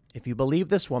 If you believe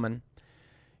this woman,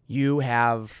 you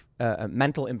have a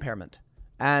mental impairment.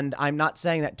 And I'm not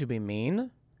saying that to be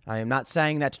mean. I am not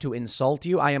saying that to insult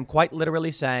you. I am quite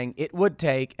literally saying it would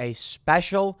take a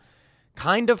special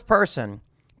kind of person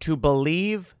to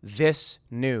believe this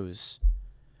news.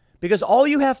 Because all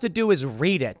you have to do is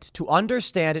read it to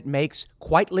understand it makes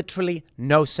quite literally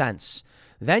no sense.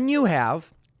 Then you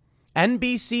have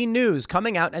NBC News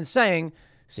coming out and saying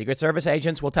Secret Service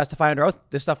agents will testify under oath.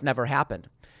 This stuff never happened.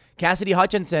 Cassidy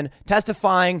Hutchinson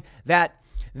testifying that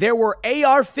there were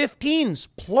AR-15s,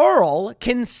 plural,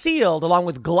 concealed along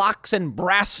with Glocks and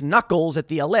brass knuckles at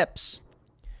the ellipse,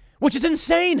 which is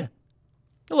insane.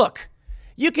 Look,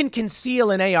 you can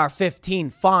conceal an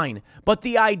AR-15, fine, but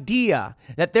the idea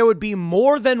that there would be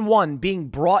more than one being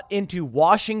brought into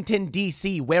Washington,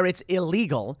 D.C., where it's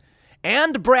illegal,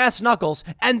 and brass knuckles,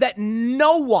 and that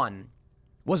no one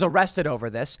was arrested over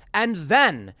this, and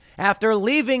then, after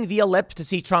leaving the ellipse to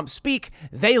see Trump speak,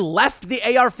 they left the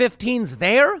AR-15s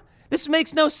there? This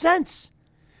makes no sense.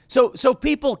 So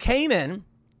people came in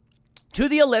to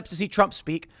the ellipse to see Trump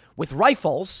speak with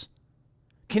rifles,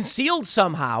 concealed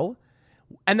somehow,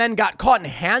 and then got caught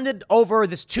and handed over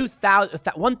this $1,000,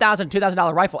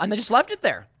 $2,000 rifle, and they just left it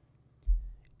there.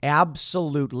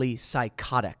 Absolutely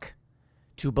psychotic.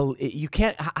 You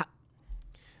can't...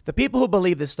 The people who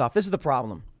believe this stuff, this is the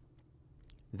problem.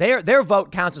 Their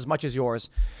vote counts as much as yours.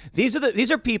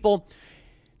 These are people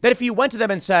that if you went to them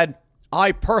and said,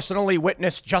 I personally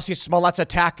witnessed Jussie Smollett's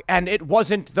attack, and it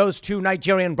wasn't those two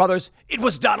Nigerian brothers, it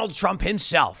was Donald Trump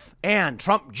himself and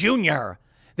Trump Jr.,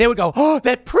 they would go, oh,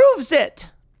 that proves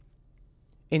it.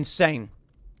 Insane.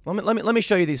 Let me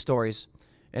show you these stories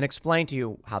and explain to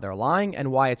you how they're lying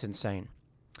and why it's insane.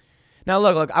 Now,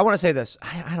 look, I want to say this.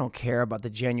 I don't care about the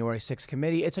January 6th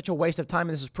committee. It's such a waste of time,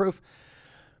 and this is proof.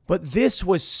 But this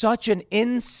was such an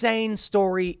insane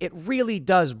story. It really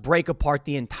does break apart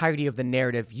the entirety of the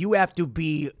narrative. You have to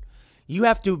be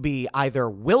either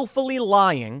willfully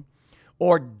lying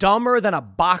or dumber than a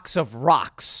box of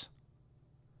rocks.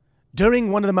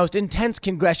 During one of the most intense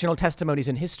congressional testimonies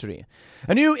in history,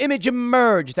 a new image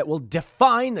emerged that will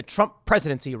define the Trump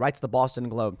presidency, writes the Boston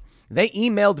Globe. They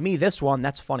emailed me this one.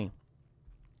 That's funny.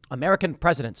 American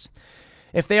presidents,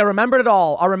 if they are remembered at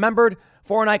all, are remembered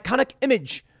for an iconic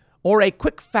image or a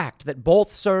quick fact that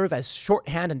both serve as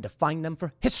shorthand and define them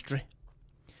for history.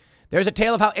 There's a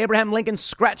tale of how Abraham Lincoln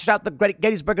scratched out the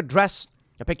Gettysburg Address,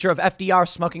 a picture of FDR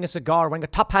smoking a cigar, wearing a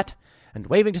top hat, and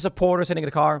waving to supporters sitting in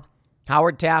a car.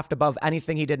 Howard Taft, above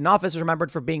anything he did in office, is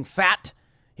remembered for being fat.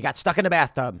 He got stuck in a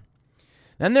bathtub.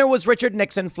 Then there was Richard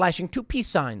Nixon flashing two peace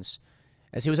signs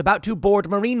as he was about to board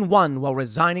Marine One while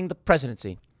resigning the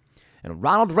presidency. And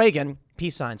Ronald Reagan,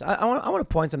 peace signs. I want to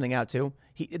point something out, too.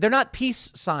 They're not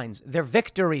peace signs. They're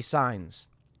victory signs.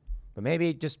 But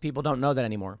maybe just people don't know that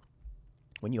anymore.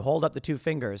 When you hold up the two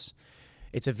fingers,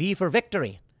 it's a V for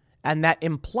victory. And that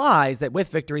implies that with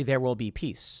victory, there will be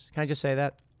peace. Can I just say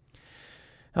that?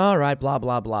 All right, blah,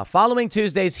 blah, blah. Following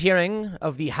Tuesday's hearing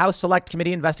of the House Select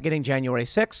Committee investigating January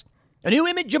 6th, a new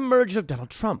image emerged of Donald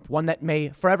Trump, one that may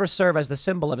forever serve as the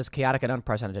symbol of his chaotic and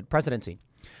unprecedented presidency.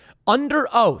 Under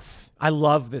oath, I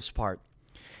love this part.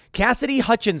 Cassidy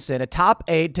Hutchinson, a top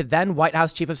aide to then White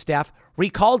House Chief of Staff,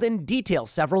 recalled in detail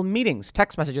several meetings,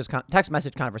 text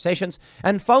message conversations,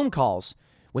 and phone calls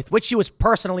with which she was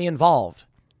personally involved.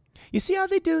 You see how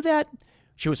they do that?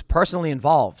 She was personally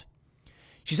involved.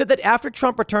 She said that after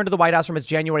Trump returned to the White House from his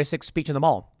January 6th speech in the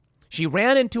mall, she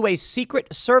ran into a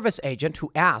Secret Service agent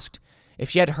who asked if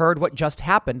she had heard what just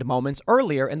happened moments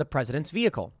earlier in the president's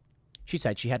vehicle. She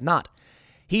said she had not.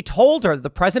 He told her that the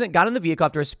president got in the vehicle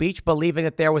after his speech, believing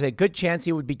that there was a good chance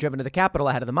he would be driven to the Capitol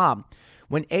ahead of the mob,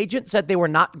 when agents said they were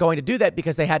not going to do that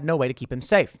because they had no way to keep him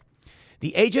safe.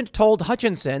 The agent told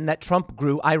Hutchinson that Trump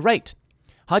grew irate.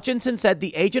 Hutchinson said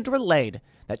the agent relayed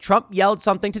that Trump yelled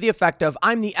something to the effect of,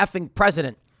 "I'm the effing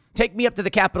president. Take me up to the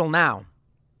Capitol now."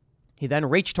 He then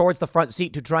reached towards the front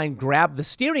seat to try and grab the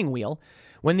steering wheel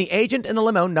when the agent in the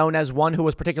limo, known as one who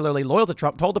was particularly loyal to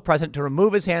Trump, told the president to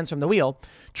remove his hands from the wheel.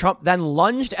 Trump then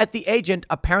lunged at the agent,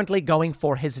 apparently going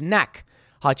for his neck,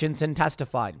 Hutchinson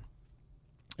testified.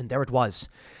 And there it was,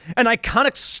 an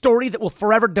iconic story that will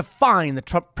forever define the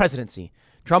Trump presidency.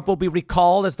 Trump will be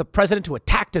recalled as the president who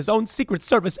attacked his own Secret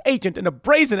Service agent in a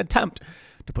brazen attempt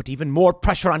to put even more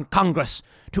pressure on Congress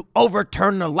to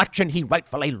overturn an election he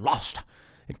rightfully lost.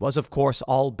 It was, of course,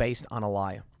 all based on a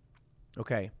lie.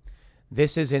 Okay,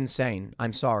 this is insane.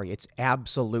 I'm sorry. It's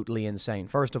absolutely insane.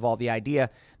 First of all, the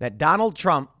idea that Donald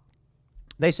Trump,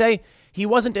 they say he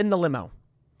wasn't in the limo.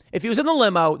 If he was in the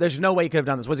limo, there's no way he could have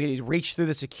done this. Was he going to reach through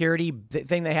the security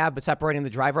thing they have, but separating the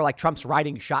driver like Trump's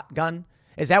riding shotgun?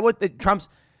 Is that what Trump's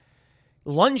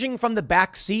lunging from the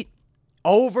back seat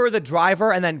over the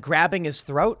driver and then grabbing his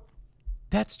throat?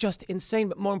 That's just insane.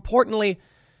 But more importantly,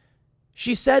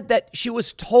 she said that she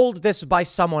was told this by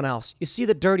someone else. You see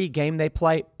the dirty game they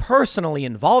play? Personally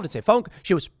involved. It's a phone.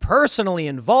 She was personally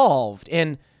involved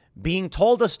in being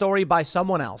told a story by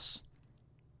someone else.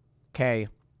 Okay.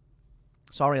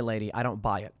 Sorry, lady, I don't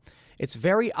buy it. It's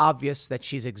very obvious that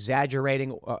she's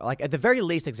exaggerating, or like at the very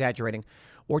least exaggerating,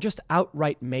 or just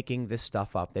outright making this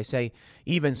stuff up. They say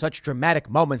even such dramatic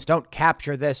moments don't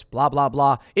capture this, blah, blah,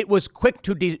 blah. It was quick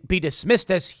to be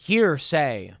dismissed as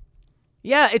hearsay.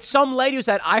 Yeah, it's some lady who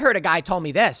said, I heard a guy told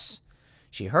me this.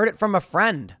 She heard it from a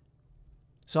friend.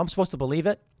 So I'm supposed to believe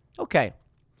it? Okay.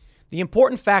 The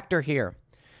important factor here,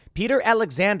 Peter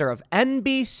Alexander of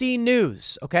NBC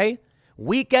News, okay?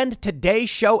 Weekend Today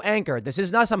show anchor. This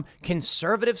is not some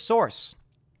conservative source.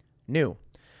 New.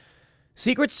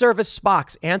 Secret Service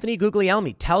Spock's Anthony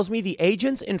Guglielmi tells me the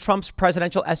agents in Trump's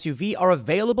presidential SUV are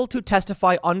available to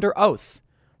testify under oath,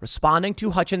 responding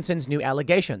to Hutchinson's new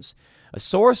allegations. A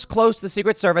source close to the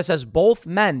Secret Service says both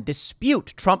men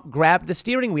dispute Trump grabbed the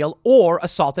steering wheel or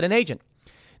assaulted an agent.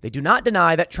 They do not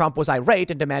deny that Trump was irate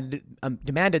and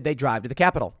demanded they drive to the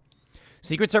Capitol.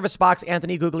 Secret Service Spock's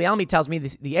Anthony Guglielmi tells me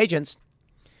the agents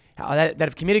that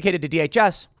have communicated to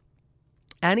DHS,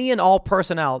 any and all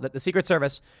personnel that the Secret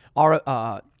Service are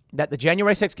that the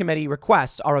January 6th committee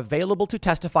requests are available to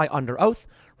testify under oath,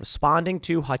 responding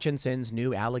to Hutchinson's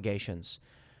new allegations.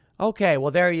 Okay,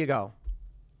 well, there you go.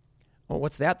 Well,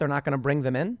 what's that? They're not going to bring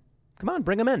them in? Come on,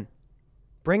 bring them in.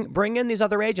 Bring in these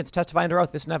other agents, testify under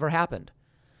oath. This never happened.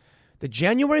 The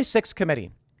January 6th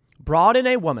committee brought in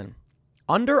a woman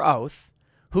under oath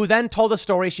who then told a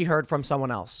story she heard from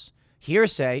someone else.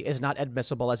 Hearsay is not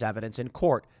admissible as evidence in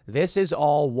court. This is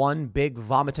all one big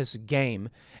vomitous game,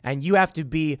 and you have to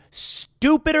be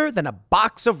stupider than a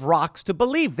box of rocks to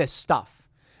believe this stuff.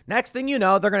 Next thing you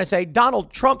know, they're going to say,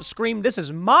 Donald Trump screamed, "This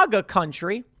is MAGA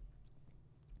country."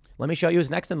 Let me show you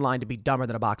who's next in line to be dumber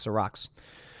than a box of rocks.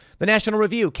 The National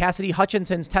Review, Cassidy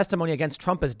Hutchinson's testimony against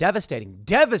Trump is devastating.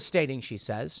 Devastating, she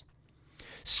says.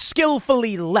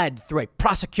 Skillfully led through a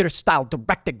prosecutor-style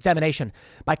direct examination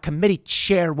by committee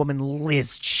chairwoman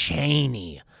Liz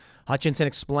Cheney. Hutchinson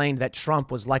explained that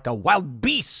Trump was like a wild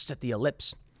beast at the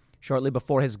ellipse shortly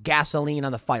before his gasoline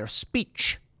on the fire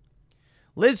speech.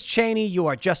 Liz Cheney, you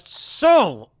are just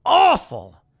so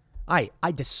awful. I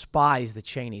despise the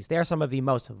Cheneys. They are some of the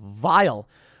most vile,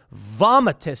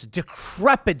 vomitous,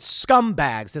 decrepit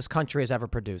scumbags this country has ever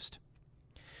produced.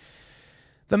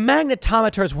 The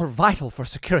magnetometers were vital for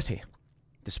security.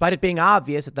 Despite it being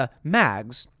obvious that the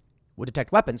mags would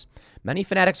detect weapons, many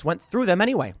fanatics went through them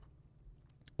anyway.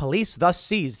 Police thus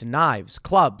seized knives,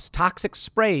 clubs, toxic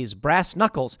sprays, brass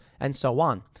knuckles, and so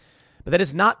on. But that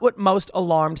is not what most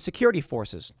alarmed security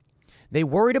forces. They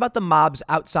worried about the mobs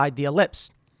outside the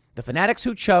ellipse, the fanatics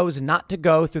who chose not to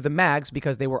go through the mags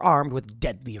because they were armed with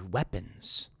deadlier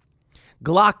weapons.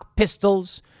 Glock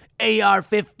pistols,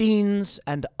 AR-15s,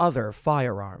 and other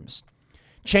firearms.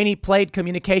 Cheney played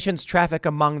communications traffic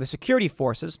among the security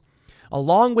forces,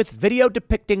 along with video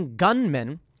depicting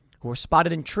gunmen who were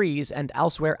spotted in trees and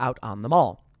elsewhere out on the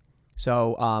mall.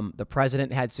 So the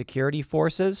president had security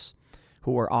forces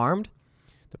who were armed.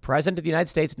 The president of the United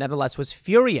States, nevertheless, was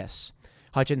furious,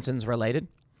 Hutchinson's related,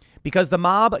 because the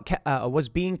mob was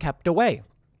being kept away.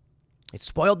 It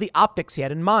spoiled the optics he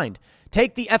had in mind.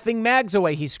 Take the effing mags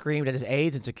away, he screamed at his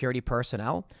aides and security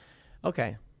personnel.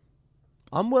 Okay,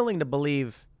 I'm willing to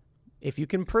believe, if you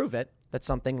can prove it, that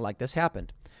something like this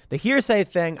happened. The hearsay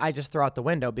thing, I just throw out the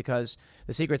window because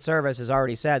the Secret Service has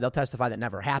already said they'll testify that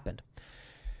never happened.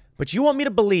 But you want me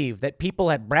to believe that people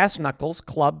had brass knuckles,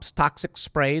 clubs, toxic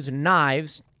sprays,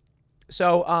 knives.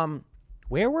 So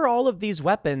where were all of these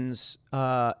weapons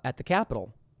at the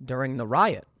Capitol during the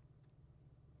riot?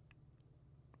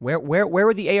 Where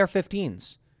were the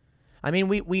AR-15s? I mean,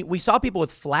 we saw people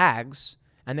with flags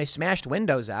and they smashed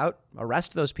windows out,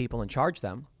 arrest those people and charge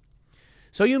them.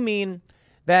 So you mean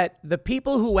that the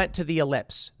people who went to the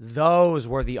Ellipse, those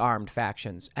were the armed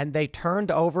factions, and they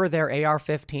turned over their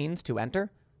AR-15s to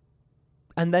enter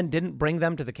and then didn't bring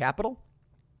them to the Capitol?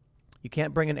 You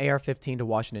can't bring an AR-15 to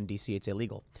Washington, D.C. It's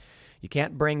illegal. You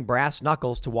can't bring brass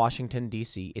knuckles to Washington,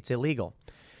 D.C. It's illegal.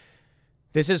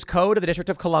 This is Code of the District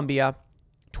of Columbia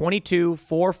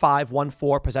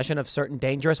 224514, possession of certain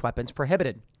dangerous weapons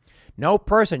prohibited. No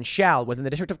person shall, within the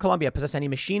District of Columbia, possess any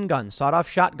machine gun, sawed-off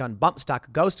shotgun, bump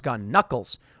stock, ghost gun,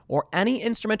 knuckles, or any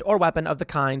instrument or weapon of the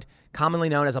kind commonly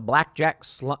known as a blackjack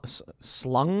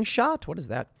slung shot? What is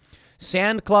that?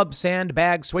 Sand club,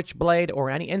 sandbag, switchblade, or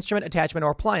any instrument, attachment,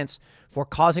 or appliance for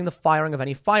causing the firing of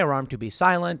any firearm to be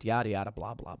silent, yada, yada,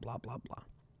 blah, blah, blah, blah, blah.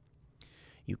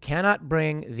 You cannot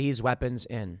bring these weapons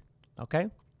in, okay?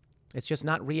 It's just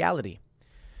not reality.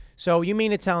 So you mean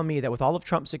to tell me that with all of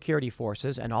Trump's security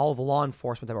forces and all of the law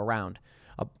enforcement that were around,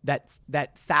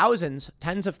 that thousands,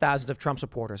 tens of thousands of Trump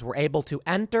supporters were able to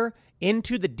enter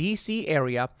into the D.C.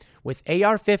 area with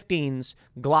AR-15s,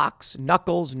 Glocks,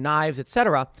 knuckles, knives,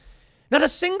 etc.? Not a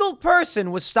single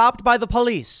person was stopped by the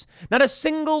police. Not a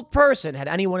single person had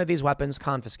any one of these weapons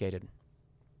confiscated.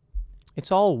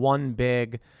 It's all one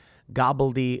big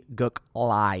gobbledygook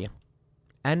lie.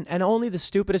 And only the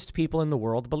stupidest people in the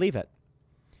world believe it.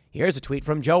 Here's a tweet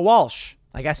from Joe Walsh.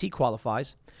 I guess he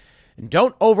qualifies. And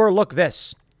don't overlook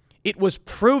this. It was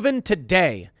proven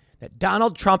today that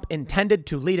Donald Trump intended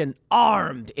to lead an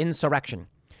armed insurrection.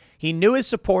 He knew his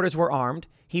supporters were armed.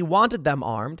 He wanted them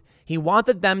armed. He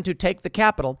wanted them to take the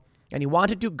Capitol, and he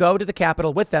wanted to go to the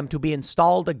Capitol with them to be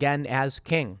installed again as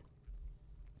king.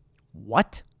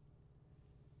 What?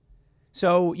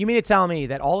 So you mean to tell me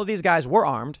that all of these guys were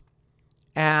armed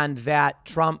and that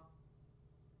Trump,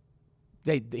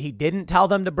 he didn't tell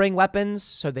them to bring weapons,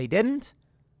 so they didn't?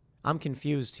 I'm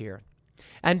confused here.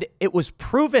 And it was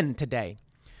proven today.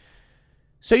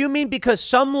 So you mean because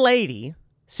some lady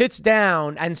sits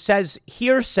down and says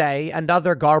hearsay and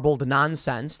other garbled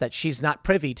nonsense that she's not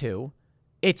privy to,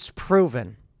 it's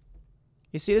proven?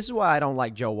 You see, this is why I don't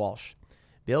like Joe Walsh,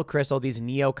 Bill Kristol, these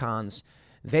neocons.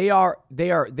 They are,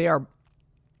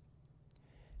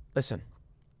 listen,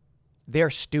 they're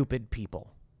stupid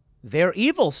people. They're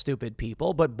evil, stupid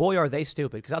people, but boy, are they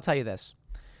stupid. Because I'll tell you this.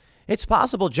 It's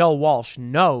possible Joe Walsh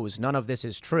knows none of this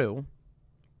is true.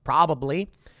 Probably.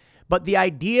 But the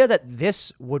idea that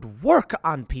this would work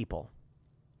on people,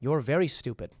 you're very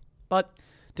stupid. But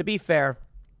to be fair,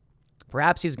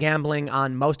 perhaps he's gambling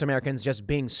on most Americans just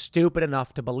being stupid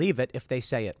enough to believe it if they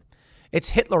say it. It's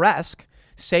Hitler-esque.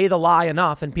 Say the lie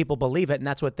enough and people believe it, and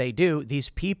that's what they do. These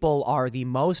people are the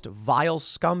most vile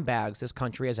scumbags this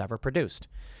country has ever produced.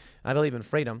 I believe in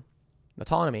freedom,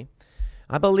 autonomy.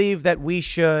 I believe that we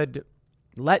should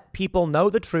let people know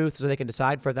the truth so they can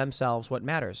decide for themselves what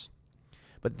matters.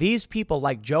 But these people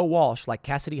like Joe Walsh, like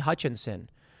Cassidy Hutchinson,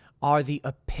 are the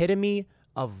epitome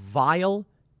of vile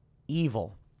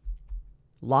evil,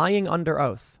 lying under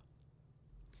oath.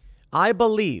 I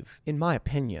believe, in my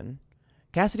opinion,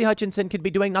 Cassidy Hutchinson could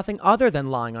be doing nothing other than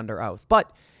lying under oath.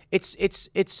 But it's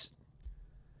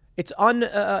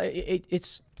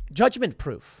judgment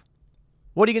proof.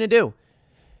 What are you going to do?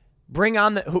 Bring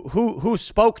on who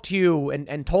spoke to you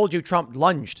and told you Trump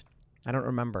lunged? I don't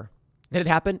remember. Did it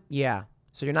happen? Yeah.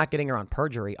 So you're not getting around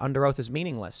perjury. Under oath is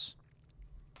meaningless.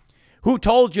 Who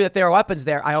told you that there are weapons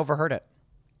there? I overheard it.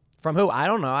 From who? I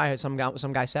don't know. I heard some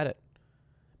guy said it.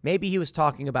 Maybe he was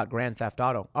talking about Grand Theft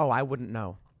Auto. Oh, I wouldn't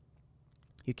know.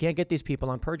 You can't get these people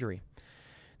on perjury.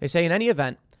 They say in any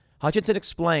event, Hutchinson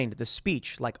explained the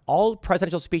speech, like all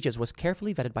presidential speeches, was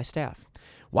carefully vetted by staff.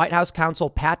 White House counsel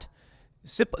Pat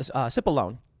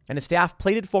Cipollone and his staff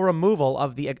pleaded for removal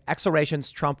of the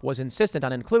exorations Trump was insistent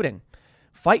on including.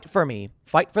 Fight for me,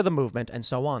 fight for the movement, and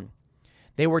so on.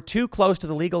 They were too close to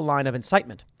the legal line of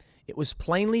incitement. It was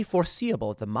plainly foreseeable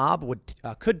that the mob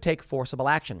could take forcible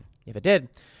action. If it did,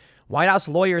 White House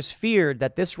lawyers feared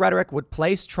that this rhetoric would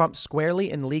place Trump squarely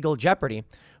in legal jeopardy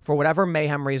for whatever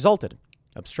mayhem resulted: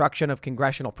 obstruction of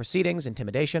congressional proceedings,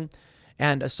 intimidation,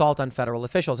 and assault on federal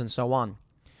officials, and so on.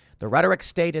 The rhetoric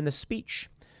stayed in the speech.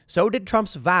 So did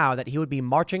Trump's vow that he would be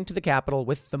marching to the Capitol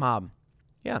with the mob.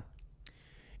 Yeah.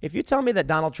 If you tell me that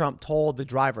Donald Trump told the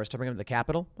drivers to bring him to the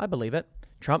Capitol, I believe it.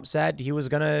 Trump said he was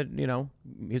going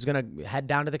to head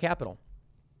down to the Capitol.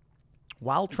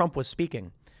 While Trump was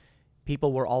speaking,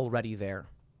 people were already there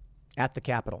at the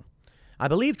Capitol. I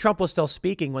believe Trump was still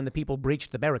speaking when the people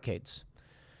breached the barricades.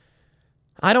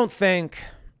 I don't think,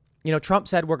 Trump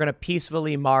said we're going to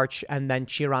peacefully march and then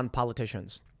cheer on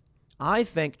politicians. I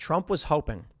think Trump was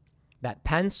hoping that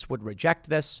Pence would reject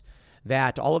this,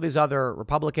 that all of these other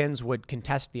Republicans would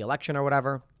contest the election or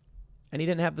whatever, and he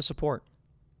didn't have the support.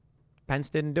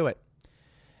 Pence didn't do it.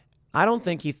 I don't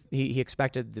think he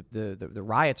expected the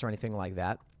riots or anything like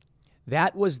that.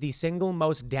 That was the single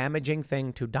most damaging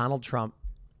thing to Donald Trump,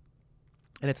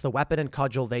 and it's the weapon and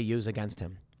cudgel they use against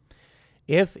him.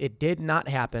 If it did not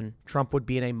happen, Trump would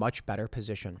be in a much better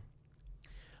position.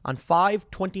 On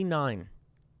 5/29,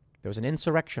 there was an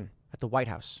insurrection at the White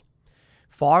House.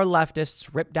 Far leftists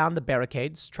ripped down the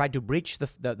barricades, tried to breach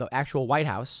the actual White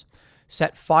House,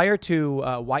 set fire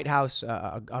to White House,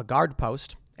 a guard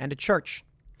post, and a church,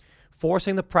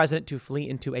 forcing the president to flee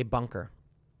into a bunker.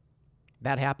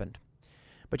 That happened.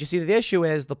 But you see, the issue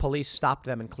is the police stopped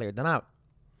them and cleared them out.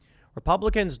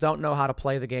 Republicans don't know how to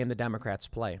play the game the Democrats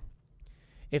play.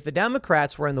 If the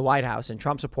Democrats were in the White House and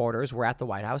Trump supporters were at the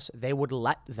White House, they would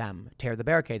let them tear the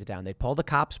barricades down. They'd pull the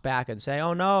cops back and say,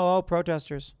 oh, no,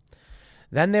 protesters.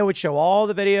 Then they would show all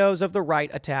the videos of the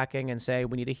right attacking and say,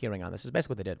 we need a hearing on this. This is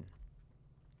basically what they did.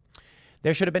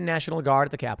 There should have been National Guard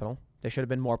at the Capitol. There should have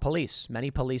been more police. Many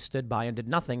police stood by and did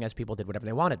nothing as people did whatever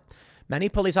they wanted. Many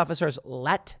police officers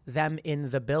let them in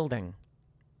the building.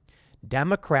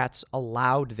 Democrats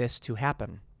allowed this to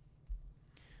happen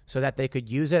so that they could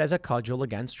use it as a cudgel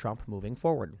against Trump moving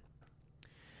forward.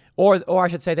 Or I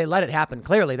should say they let it happen.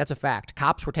 Clearly, that's a fact.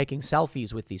 Cops were taking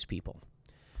selfies with these people.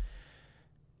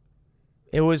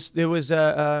 It was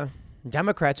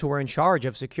Democrats who were in charge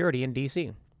of security in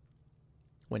D.C.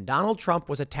 When Donald Trump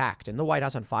was attacked in the White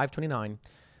House on 5/29,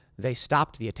 they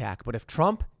stopped the attack. But if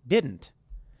Trump didn't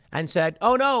and said,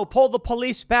 oh, no, pull the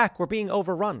police back, we're being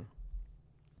overrun,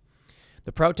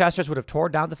 the protesters would have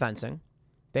torn down the fencing.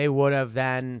 They would have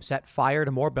then set fire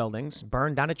to more buildings,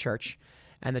 burned down a church,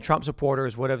 and the Trump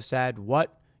supporters would have said,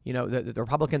 what? The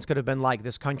Republicans could have been like,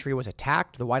 this country was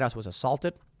attacked, the White House was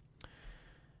assaulted.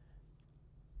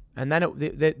 And then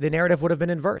the narrative would have been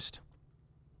inverted.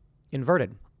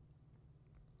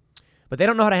 But they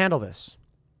don't know how to handle this.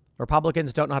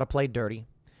 Republicans don't know how to play dirty.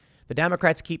 The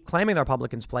Democrats keep claiming the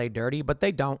Republicans play dirty, but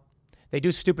they don't. They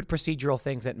do stupid procedural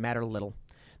things that matter little.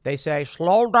 They say,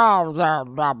 slow down there,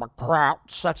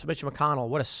 Democrats. That's Mitch McConnell.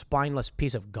 What a spineless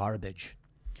piece of garbage.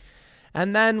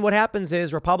 And then what happens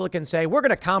is Republicans say, we're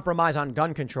going to compromise on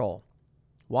gun control.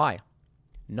 Why?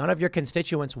 None of your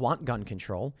constituents want gun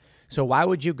control. So why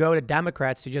would you go to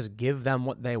Democrats to just give them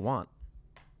what they want?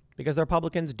 Because the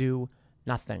Republicans do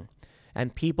nothing.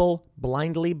 And people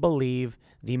blindly believe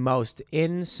the most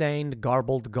insane,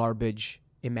 garbled garbage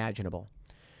imaginable.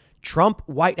 Trump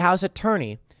White House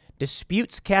attorney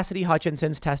disputes Cassidy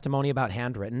Hutchinson's testimony about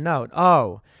handwritten note.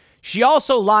 Oh, she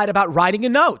also lied about writing a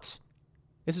note.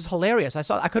 This is hilarious.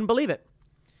 I couldn't believe it.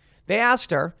 They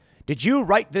asked her, did you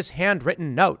write this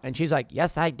handwritten note? And she's like,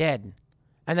 yes, I did.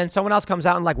 And then someone else comes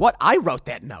out and like, what? I wrote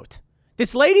that note.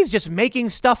 This lady's just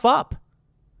making stuff up.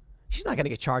 She's not going to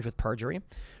get charged with perjury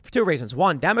for two reasons.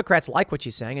 One, Democrats like what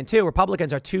she's saying. And two,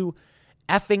 Republicans are too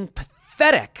effing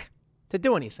pathetic to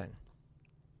do anything.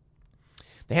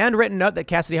 The handwritten note that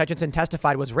Cassidy Hutchinson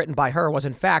testified was written by her was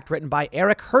in fact written by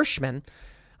Eric Hirschman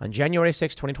on January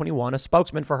 6, 2021. A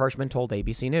spokesman for Hirschman told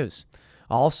ABC News.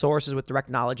 All sources with direct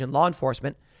knowledge in law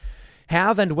enforcement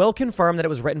have and will confirm that it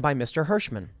was written by Mr.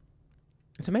 Hirschman.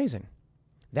 It's amazing.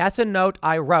 That's a note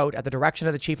I wrote at the direction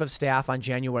of the chief of staff on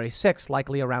January 6th,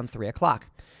 likely around 3 o'clock.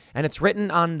 And it's written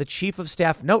on the chief of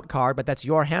staff note card, but that's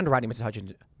your handwriting,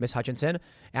 Miss Hutchinson,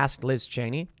 asked Liz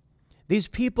Cheney. These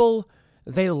people,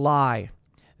 they lie.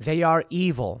 They are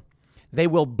evil. They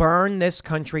will burn this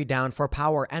country down for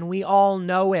power, and we all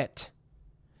know it.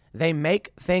 They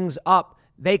make things up.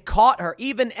 They caught her.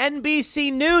 Even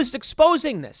NBC News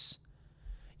exposing this.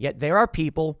 Yet there are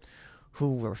people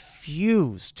who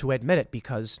refuse to admit it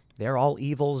because they're all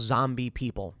evil zombie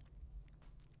people.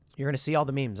 You're going to see all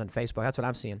the memes on Facebook. That's what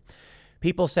I'm seeing.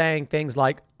 People saying things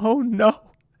like, oh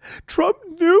no, Trump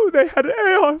knew they had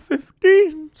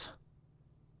AR-15s.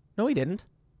 No, he didn't.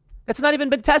 That's not even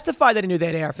been testified that he knew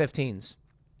they had AR-15s.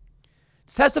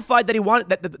 It's testified that he wanted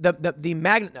that the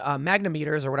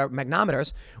magnometers or whatever,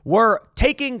 magnometers were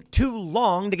taking too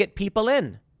long to get people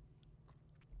in.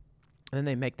 And then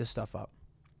they make this stuff up.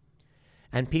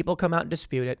 And people come out and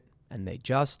dispute it, and they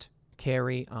just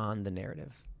carry on the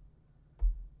narrative.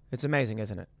 It's amazing,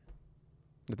 isn't it?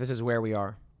 That this is where we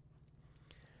are.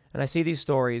 And I see these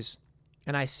stories,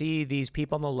 and I see these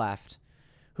people on the left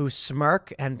who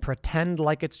smirk and pretend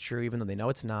like it's true, even though they know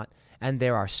it's not. And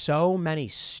there are so many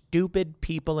stupid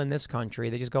people in this country,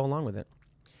 they just go along with it.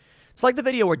 It's like the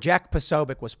video where Jack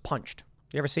Posobiec was punched.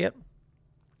 You ever see it?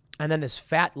 And then this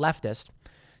fat leftist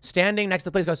standing next to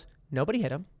the police goes, nobody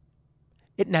hit him.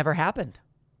 It never happened.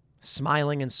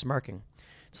 Smiling and smirking.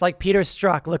 It's like Peter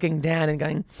Strzok looking down and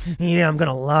going, yeah, I'm going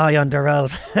to lie under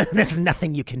oath. There's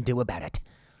nothing you can do about it.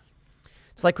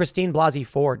 It's like Christine Blasey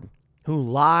Ford, who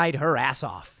lied her ass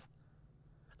off.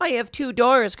 I have 2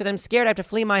 doors because I'm scared I have to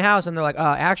flee my house. And they're like,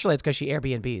 actually, it's because she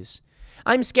Airbnbs.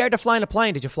 I'm scared to fly in a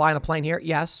plane. Did you fly in a plane here?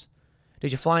 Yes.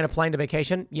 Did you fly in a plane to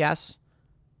vacation? Yes.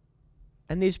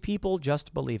 And these people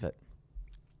just believe it.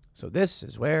 So this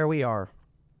is where we are.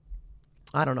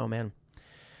 I don't know, man.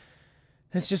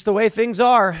 It's just the way things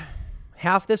are.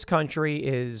 Half this country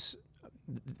is,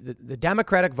 the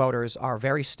Democratic voters are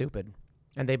very stupid.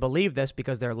 And they believe this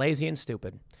because they're lazy and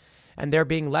stupid. And they're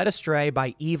being led astray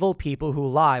by evil people who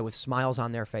lie with smiles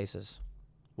on their faces.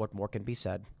 What more can be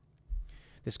said?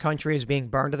 This country is being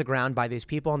burned to the ground by these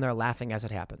people, and they're laughing as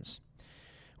it happens.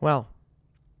 Well,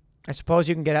 I suppose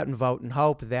you can get out and vote and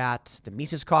hope that the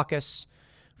Mises Caucus,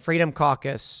 Freedom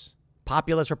Caucus,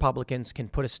 populist Republicans can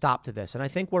put a stop to this. And I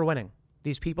think we're winning.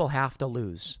 These people have to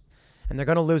lose. And they're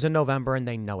going to lose in November, and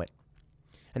they know it.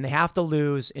 And they have to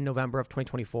lose in November of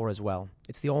 2024 as well.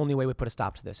 It's the only way we put a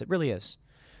stop to this. It really is.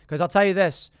 Because I'll tell you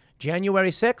this, January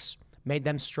 6th made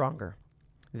them stronger.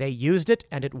 They used it,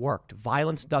 and it worked.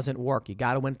 Violence doesn't work. You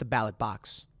got to win at the ballot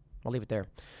box. I'll leave it there.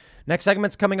 Next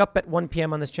segment's coming up at 1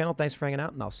 p.m. on this channel. Thanks for hanging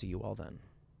out, and I'll see you all then.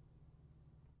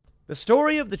 The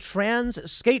story of the trans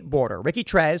skateboarder, Ricky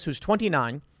Trez, who's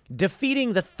 29,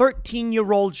 defeating the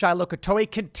 13-year-old Shiloh Katori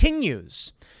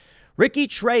continues. Ricky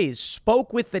Trez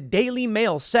spoke with the Daily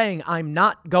Mail saying, I'm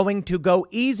not going to go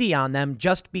easy on them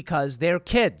just because they're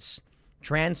kids.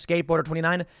 Trans skateboarder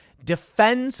 29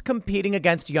 defends competing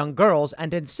against young girls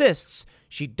and insists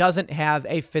she doesn't have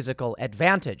a physical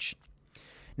advantage.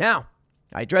 Now,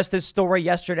 I addressed this story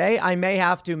yesterday. I may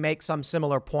have to make some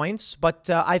similar points, but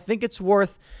I think it's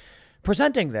worth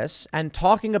presenting this and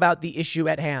talking about the issue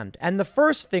at hand. And the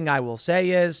first thing I will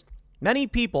say is many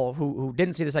people who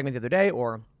didn't see the segment the other day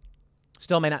or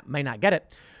still may not get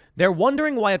it, they're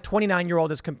wondering why a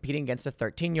 29-year-old is competing against a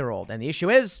 13-year-old. And the issue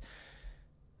is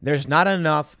there's not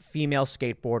enough female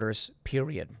skateboarders,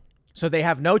 period. So they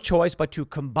have no choice but to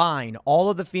combine all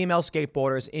of the female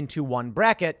skateboarders into one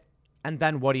bracket. And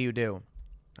then what do?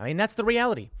 I mean, that's the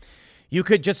reality. You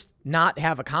could just not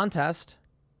have a contest.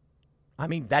 I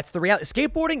mean, that's the reality.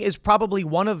 Skateboarding is probably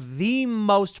one of the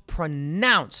most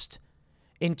pronounced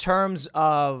in terms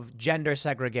of gender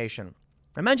segregation.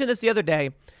 I mentioned this the other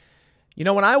day. You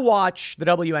know, when I watch the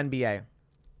WNBA,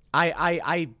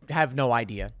 I have no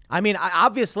idea. I mean,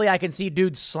 obviously I can see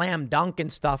dudes slam dunk and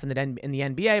stuff in the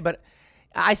NBA, but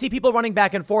I see people running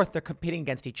back and forth. They're competing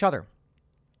against each other.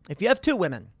 If you have 2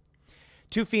 women,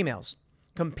 2 females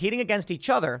competing against each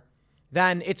other,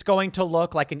 then it's going to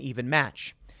look like an even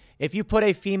match. If you put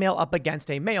a female up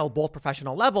against a male, both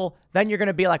professional level, then you're going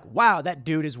to be like, wow, that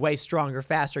dude is way stronger,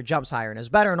 faster, jumps higher, and is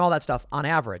better, and all that stuff on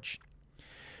average.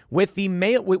 With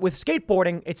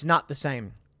skateboarding, it's not the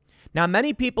same. Now,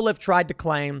 many people have tried to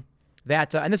claim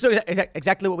that, and this is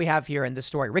exactly what we have here in this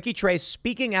story. Ricky Trez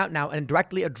speaking out now and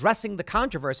directly addressing the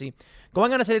controversy,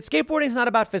 going on to say that skateboarding is not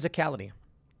about physicality.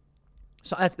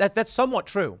 So that's somewhat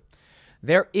true.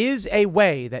 There is a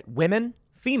way that women,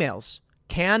 females,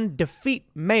 can defeat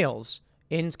males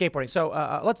in skateboarding. So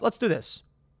let's do this.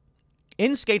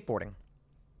 In skateboarding,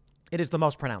 it is the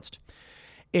most pronounced.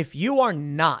 If you are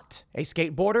not a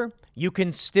skateboarder, you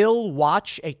can still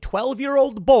watch a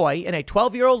 12-year-old boy and a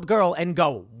 12-year-old girl and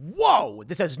go, whoa,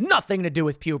 this has nothing to do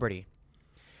with puberty.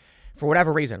 For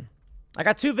whatever reason. I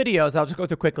got 2 videos I'll just go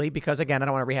through quickly because, again, I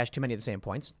don't want to rehash too many of the same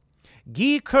points.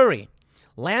 Guy Curry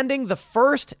landing the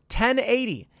first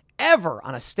 1080 ever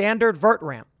on a standard vert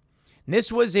ramp. And this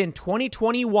was in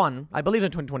 2021. I believe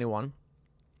in 2021.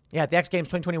 Yeah, at the X Games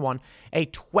 2021. A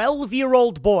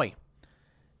 12-year-old boy.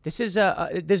 This is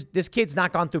this kid's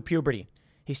not gone through puberty.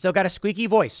 He's still got a squeaky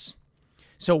voice.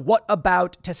 So what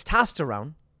about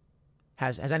testosterone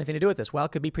has anything to do with this? Well,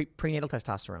 it could be prenatal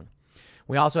testosterone.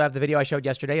 We also have the video I showed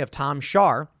yesterday of Tom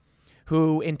Schaar,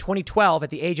 who in 2012,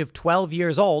 at the age of 12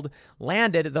 years old,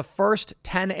 landed the first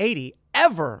 1080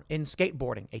 ever in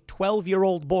skateboarding. A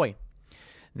 12-year-old boy.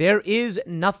 There is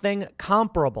nothing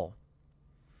comparable.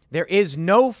 There is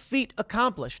no feat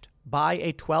accomplished by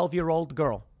a 12-year-old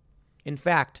girl. In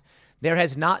fact, there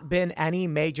has not been any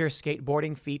major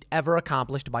skateboarding feat ever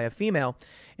accomplished by a female.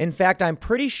 In fact, I'm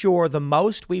pretty sure the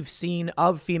most we've seen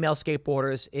of female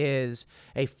skateboarders is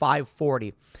a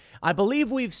 540. I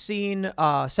believe we've seen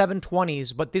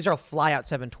 720s, but these are flyout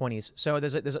 720s. So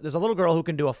there's a little girl who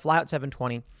can do a flyout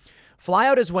 720.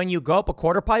 Flyout is when you go up a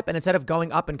quarter pipe, and instead of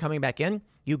going up and coming back in,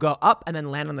 you go up and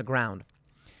then land on the ground.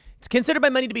 It's considered by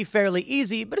many to be fairly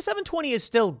easy, but a 720 is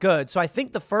still good. So I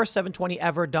think the first 720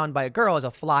 ever done by a girl is a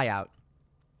flyout.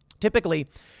 Typically,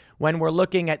 when we're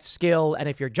looking at skill and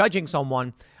if you're judging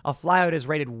someone, a flyout is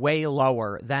rated way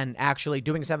lower than actually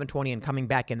doing 720 and coming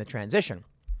back in the transition.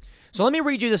 So let me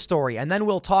read you the story, and then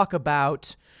we'll talk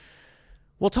about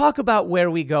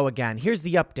where we go again. Here's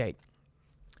the update.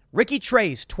 Ricky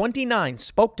Trace, 29,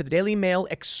 spoke to the Daily Mail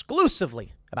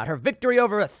exclusively about her victory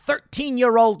over a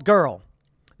 13-year-old girl.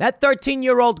 That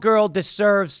 13-year-old girl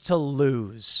deserves to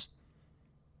lose.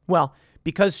 Well,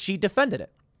 because she defended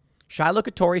it. Shiloh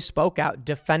Katori spoke out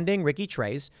defending Ricky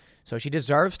Trace, so she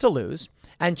deserves to lose,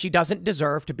 and she doesn't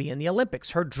deserve to be in the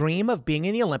Olympics. Her dream of being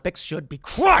in the Olympics should be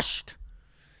crushed.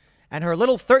 And her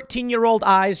little 13-year-old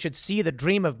eyes should see the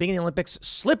dream of being in the Olympics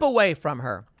slip away from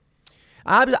her.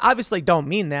 I obviously don't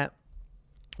mean that.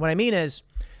 What I mean is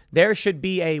there should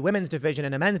be a women's division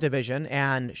and a men's division,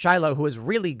 and Shiloh, who is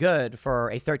really good for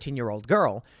a 13-year-old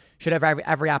girl, should have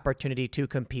every opportunity to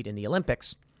compete in the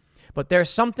Olympics. But there's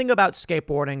something about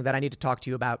skateboarding that I need to talk to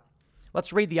you about.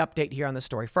 Let's read the update here on this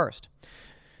story first.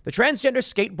 The transgender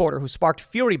skateboarder who sparked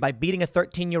fury by beating a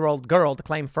 13-year-old girl to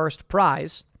claim first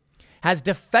prize has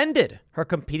defended her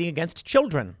competing against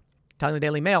children, telling the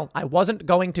Daily Mail, "I wasn't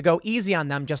going to go easy on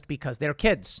them just because they're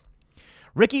kids."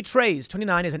 Ricky Trace,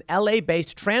 29, is an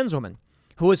LA-based trans woman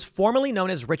who was formerly known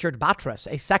as Richard Batras,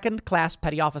 a second-class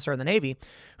petty officer in the Navy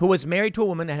who was married to a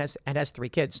woman and has 3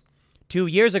 kids. 2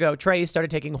 years ago, Trace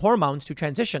started taking hormones to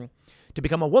transition to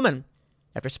become a woman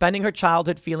after spending her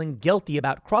childhood feeling guilty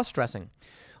about cross-dressing.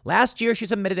 Last year, she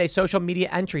submitted a social media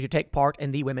entry to take part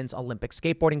in the Women's Olympic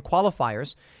skateboarding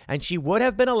qualifiers, and she would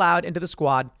have been allowed into the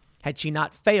squad had she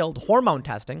not failed hormone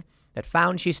testing that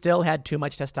found she still had too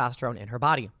much testosterone in her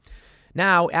body.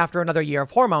 Now, after another year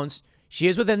of hormones, she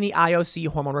is within the IOC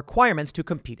hormone requirements to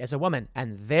compete as a woman.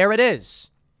 And there it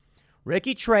is.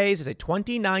 Ricky Trace is a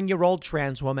 29-year-old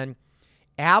trans woman.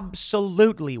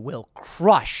 Absolutely will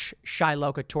crush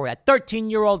Shiloh Katori. A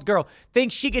 13-year-old girl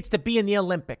thinks she gets to be in the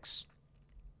Olympics.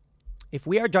 If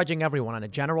we are judging everyone on a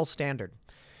general standard,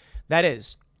 that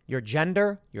is, your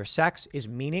gender, your sex is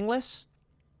meaningless,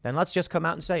 then let's just come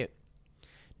out and say it.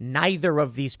 Neither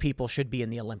of these people should be in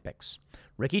the Olympics.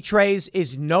 Ricky Trace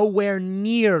is nowhere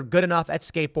near good enough at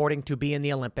skateboarding to be in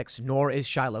the Olympics, nor is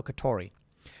Shiloh Katori.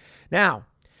 Now,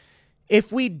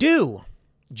 if we do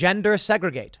gender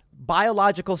segregate,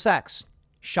 biological sex,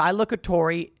 Shiloh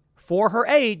Katori, for her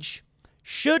age,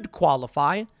 should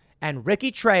qualify, and Ricky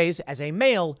Trace, as a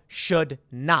male, should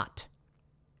not.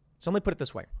 So let me put it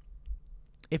this way.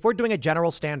 If we're doing a general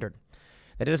standard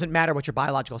that it doesn't matter what your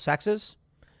biological sex is,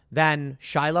 then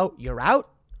Shiloh, you're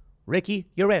out. Ricky,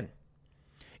 you're in.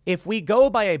 If we go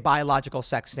by a biological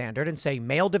sex standard and say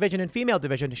male division and female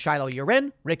division, Shiloh, you're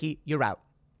in. Ricky, you're out.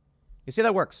 You see how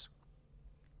that works?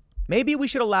 Maybe we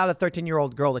should allow the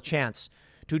 13-year-old girl a chance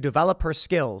to develop her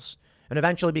skills and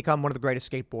eventually become one of the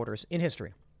greatest skateboarders in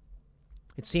history.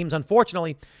 It seems,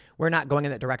 unfortunately, we're not going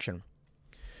in that direction.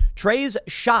 Trace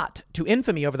shot to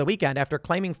infamy over the weekend after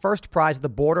claiming first prize at the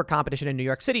border competition in New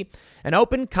York City, an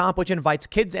open comp which invites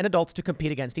kids and adults to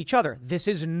compete against each other. This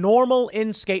is normal in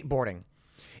skateboarding.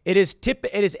 It is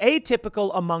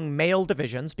atypical among male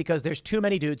divisions because there's too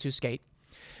many dudes who skate.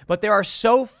 But there are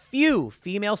so few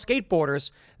female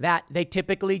skateboarders that they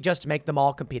typically just make them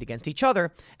all compete against each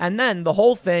other. And then the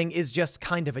whole thing is just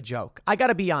kind of a joke. I got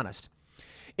to be honest.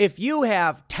 If you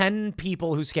have 10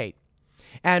 people who skate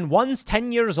and one's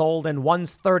 10 years old and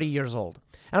one's 30 years old,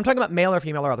 and I'm talking about male or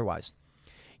female or otherwise,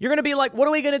 you're going to be like, what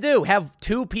are we going to do? Have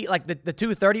the two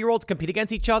 30-year-olds compete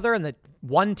against each other and the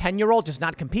one 10-year-old just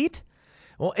not compete?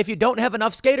 Well, if you don't have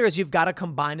enough skaters, you've got to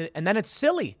combine it. And then it's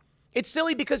silly. It's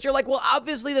silly because you're like, well,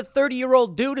 obviously the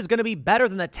 30-year-old dude is going to be better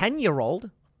than the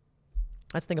 10-year-old.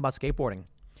 That's the thing about skateboarding.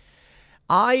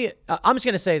 I'm just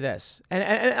going to say this, and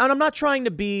I'm not trying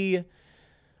to be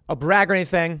a brag or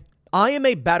anything. I am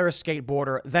a better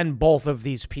skateboarder than both of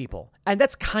these people. And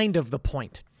that's kind of the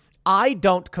point. I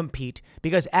don't compete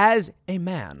because as a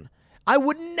man, I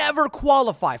would never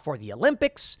qualify for the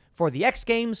Olympics, for the X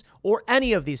Games, or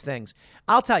any of these things.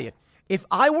 I'll tell you, if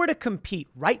I were to compete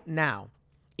right now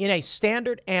in a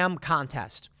standard AM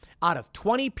contest, out of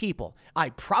 20 people,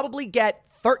 I'd probably get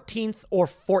 13th or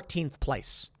 14th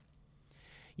place.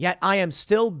 Yet I am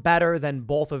still better than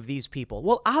both of these people.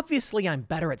 Well, obviously I'm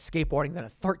better at skateboarding than a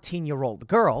 13-year-old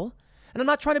girl. And I'm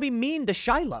not trying to be mean to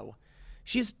Shiloh.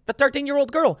 She's a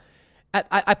 13-year-old girl.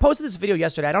 I posted this video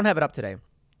yesterday. I don't have it up today.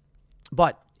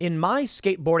 But in my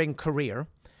skateboarding career,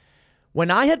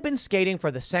 when I had been skating for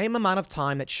the same amount of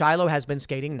time that Shiloh has been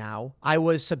skating now, I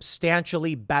was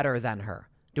substantially better than her.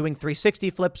 Doing 360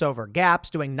 flips over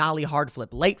gaps, doing nollie hard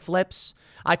flip late flips.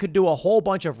 I could do a whole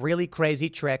bunch of really crazy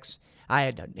tricks. I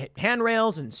had hit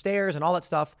handrails and stairs and all that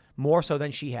stuff more so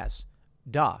than she has.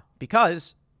 Duh.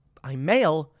 Because I'm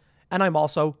male and I'm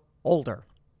also older.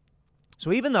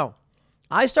 So even though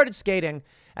I started skating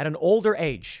at an older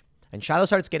age and Shiloh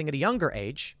started skating at a younger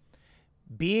age,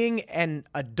 being an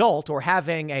adult or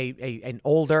having being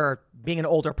an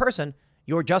older person,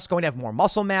 you're just going to have more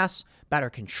muscle mass, better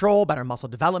control, better muscle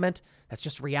development. That's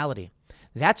just reality.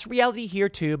 That's reality here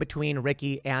too between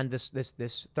Ricky and this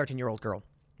 13-year-old girl.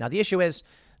 Now the issue is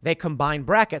they combine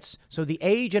brackets, so the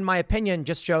age, in my opinion,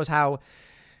 just shows how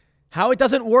it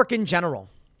doesn't work in general.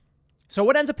 So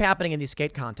what ends up happening in these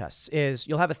skate contests is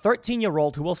you'll have a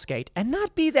 13-year-old who will skate and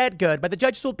not be that good, but the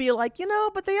judges will be like,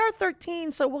 but they are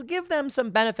 13, so we'll give them some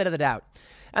benefit of the doubt.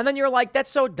 And then you're like, that's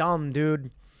so dumb,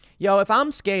 dude. If I'm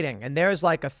skating and there's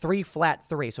like a 3 flat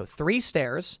 3, so 3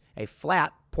 stairs, a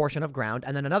flat portion of ground,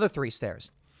 and then another 3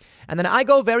 stairs. And then I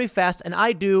go very fast and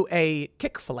I do a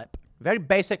kick flip. Very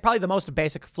basic, probably the most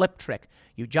basic flip trick.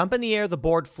 You jump in the air, the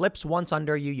board flips once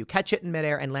under you, you catch it in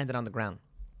midair and land it on the ground.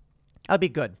 That'd be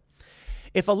good.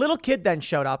 If a little kid then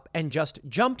showed up and just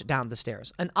jumped down the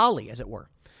stairs, an ollie as it were,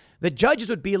 the judges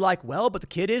would be like, well, but the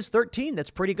kid is 13. That's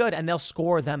pretty good. And they'll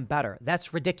score them better.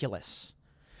 That's ridiculous.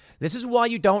 This is why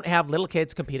you don't have little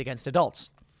kids compete against adults.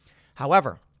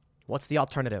 However, what's the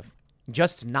alternative?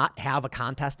 Just not have a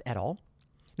contest at all?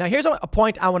 Now, here's a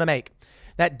point I want to make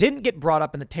that didn't get brought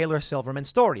up in the Taylor Silverman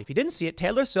story. If you didn't see it,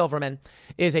 Taylor Silverman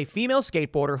is a female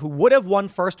skateboarder who would have won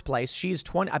first place. She's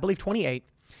 28,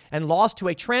 and lost to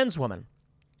a trans woman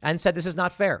and said this is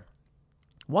not fair.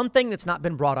 One thing that's not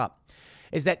been brought up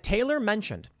is that Taylor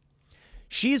mentioned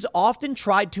she's often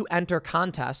tried to enter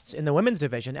contests in the women's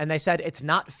division, and they said, it's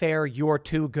not fair, you're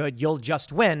too good, you'll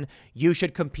just win, you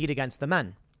should compete against the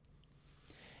men.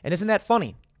 And isn't that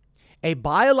funny? A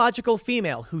biological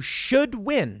female who should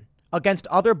win against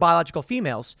other biological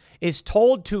females is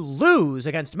told to lose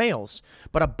against males,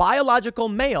 but a biological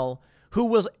male who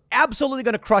was absolutely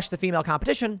going to crush the female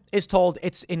competition is told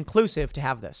it's inclusive to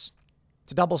have this.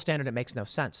 It's a double standard. It makes no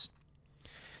sense.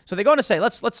 So they go on to say,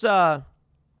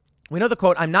 we know the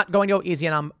quote, I'm not going to go easy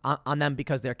on them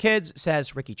because they're kids,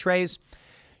 says Ricky Trays.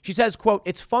 She says, quote,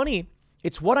 it's funny.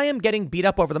 It's what I am getting beat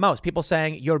up over the most. People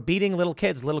saying you're beating little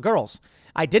kids, little girls.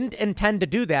 I didn't intend to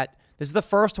do that. This is the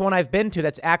first one I've been to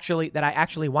that I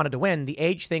actually wanted to win. The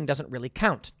age thing doesn't really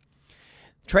count.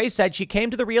 Trey said she came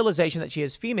to the realization that she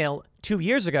is female 2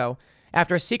 years ago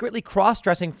after secretly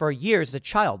cross-dressing for years as a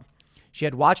child. She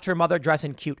had watched her mother dress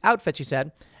in cute outfits, she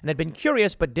said, and had been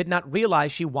curious but did not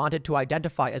realize she wanted to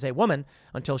identify as a woman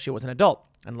until she was an adult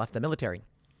and left the military.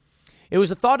 It was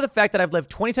the thought of the fact that I've lived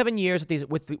 27 years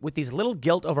with these little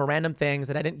guilt over random things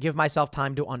that I didn't give myself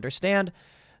time to understand.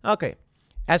 Okay,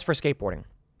 as for skateboarding.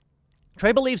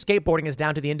 Trey believes skateboarding is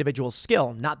down to the individual's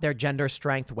skill, not their gender,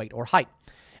 strength, weight, or height,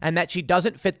 and that she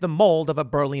doesn't fit the mold of a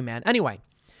burly man anyway.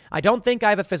 I don't think I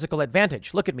have a physical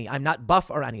advantage. Look at me. I'm not buff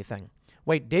or anything.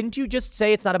 Wait, didn't you just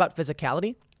say it's not about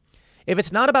physicality? If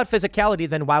it's not about physicality,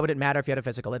 then why would it matter if you had a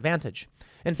physical advantage?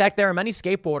 In fact, there are many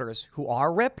skateboarders who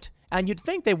are ripped, and you'd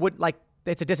think they would,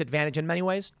 it's a disadvantage in many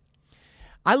ways.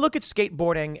 I look at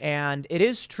skateboarding, and it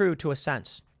is true to a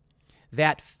sense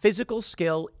that physical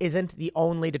skill isn't the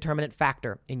only determinant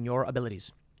factor in your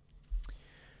abilities.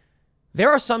 There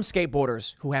are some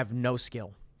skateboarders who have no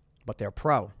skill, but they're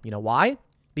pro. You know why?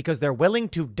 Because they're willing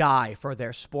to die for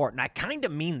their sport. And I kind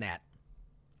of mean that.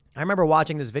 I remember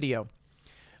watching this video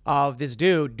of this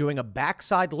dude doing a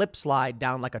backside lip slide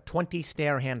down like a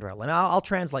 20-stair handrail. And I'll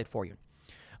translate for you.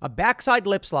 A backside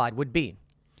lip slide would be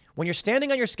when you're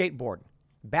standing on your skateboard,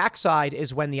 backside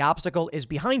is when the obstacle is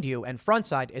behind you and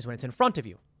frontside is when it's in front of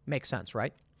you. Makes sense,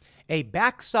 right? A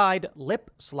backside lip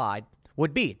slide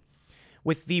would be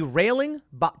with the railing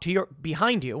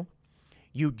behind you,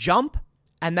 you jump,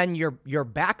 and then your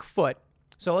back foot,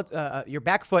 your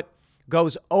back foot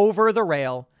goes over the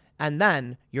rail, and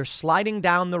then you're sliding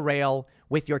down the rail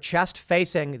with your chest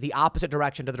facing the opposite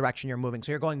direction to the direction you're moving.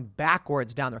 So you're going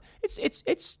backwards down there. It's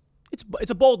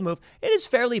a bold move. It is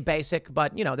fairly basic,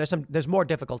 but there's more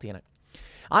difficulty in it.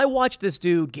 I watched this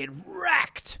dude get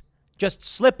wrecked. Just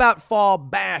slip out, fall,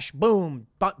 bash, boom,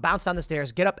 bounce down the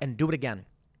stairs, get up and do it again.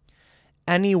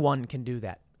 Anyone can do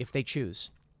that if they choose.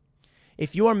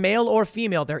 If you are male or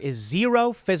female, there is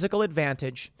zero physical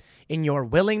advantage in your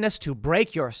willingness to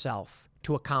break yourself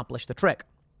to accomplish the trick.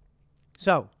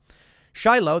 So,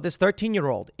 Shiloh, this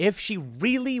 13-year-old, if she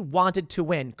really wanted to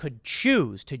win, could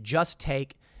choose to just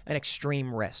take an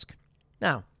extreme risk.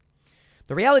 Now,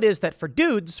 the reality is that for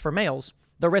dudes, for males,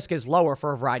 the risk is lower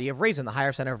for a variety of reasons. The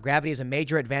higher center of gravity is a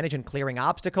major advantage in clearing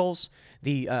obstacles.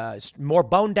 The more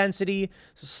bone density,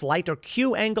 slighter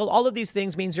Q angle, all of these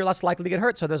things means you're less likely to get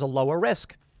hurt. So there's a lower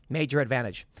risk, major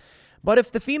advantage. But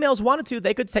if the females wanted to,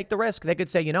 they could take the risk. They could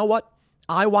say, you know what?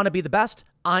 I want to be the best.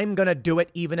 I'm going to do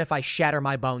it even if I shatter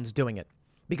my bones doing it.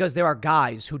 Because there are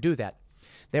guys who do that.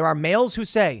 There are males who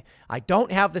say, I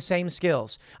don't have the same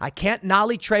skills. I can't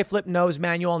nollie tray flip nose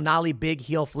manual, nollie big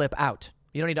heel flip out.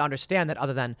 You don't need to understand that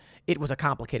other than it was a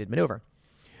complicated maneuver.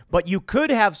 But you could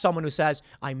have someone who says,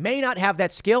 I may not have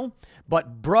that skill,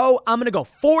 but bro, I'm going to go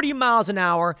 40 miles an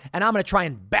hour and I'm going to try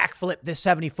and backflip this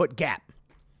 70-foot gap.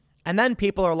 And then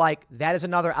people are like, that is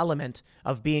another element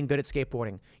of being good at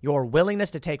skateboarding. Your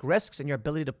willingness to take risks and your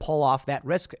ability to pull off that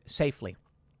risk safely.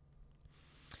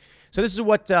 So this is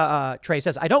what Trey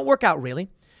says. I don't work out really.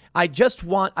 I just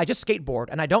skateboard,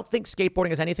 and I don't think skateboarding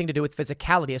has anything to do with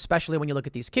physicality, especially when you look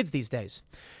at these kids these days.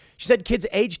 She said kids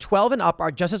age 12 and up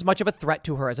are just as much of a threat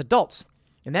to her as adults,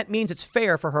 and that means it's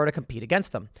fair for her to compete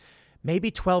against them. Maybe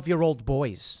 12-year-old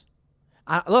boys.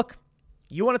 Look,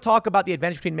 you want to talk about the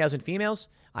advantage between males and females?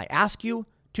 I ask you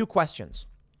two questions.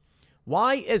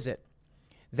 Why is it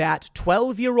that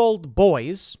 12-year-old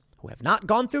boys who have not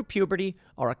gone through puberty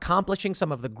are accomplishing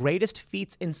some of the greatest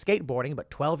feats in skateboarding, but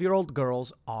 12-year-old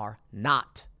girls are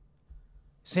not?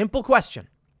 Simple question.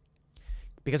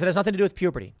 Because it has nothing to do with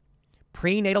puberty.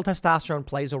 Prenatal testosterone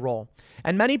plays a role.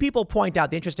 And many people point out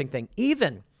the interesting thing,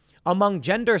 even among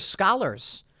gender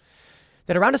scholars,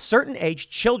 that around a certain age,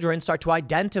 children start to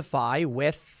identify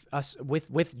with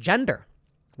gender,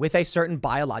 with a certain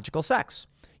biological sex.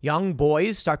 Young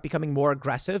boys start becoming more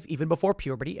aggressive even before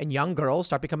puberty, and young girls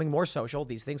start becoming more social.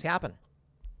 These things happen.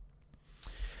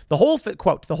 The whole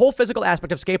physical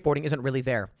aspect of skateboarding isn't really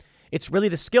there. It's really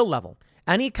the skill level.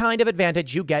 Any kind of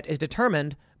advantage you get is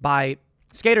determined by,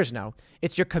 skaters know,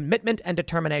 it's your commitment and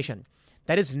determination.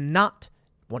 That is not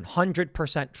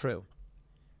 100% true.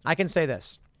 I can say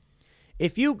this.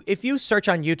 If you search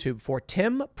on YouTube for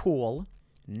Tim Pool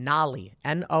Nollie,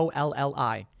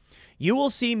 Nolli, you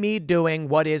will see me doing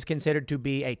what is considered to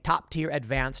be a top-tier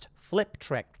advanced flip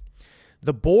trick.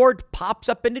 The board pops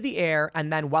up into the air,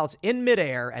 and then while it's in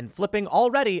midair and flipping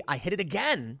already, I hit it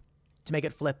again to make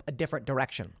it flip a different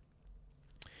direction.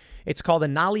 It's called a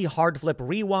nollie hard flip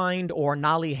rewind or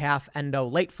nollie half endo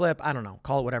late flip. I don't know.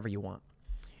 Call it whatever you want.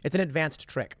 It's an advanced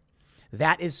trick.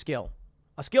 That is skill.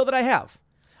 A skill that I have.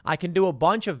 I can do a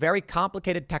bunch of very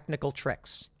complicated technical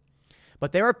tricks.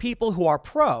 But there are people who are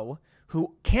pro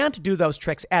who can't do those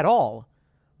tricks at all,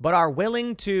 but are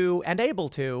willing to and able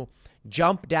to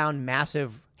jump down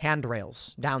massive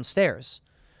handrails downstairs.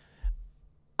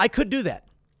 I could do that.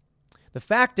 The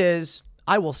fact is,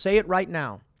 I will say it right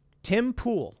now, Tim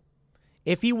Pool,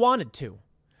 if he wanted to,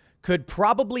 could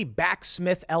probably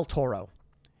backsmith El Toro.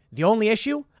 The only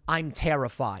issue, I'm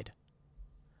terrified.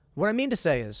 What I mean to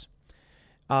say is,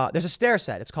 there's a stair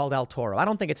set. It's called El Toro. I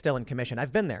don't think it's still in commission.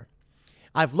 I've been there.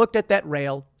 I've looked at that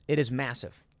rail. It is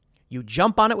massive. You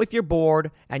jump on it with your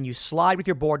board and you slide with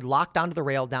your board locked onto the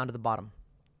rail down to the bottom.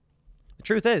 The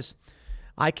truth is,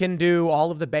 I can do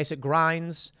all of the basic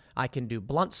grinds. I can do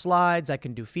blunt slides. I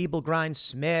can do feeble grinds,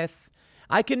 Smith.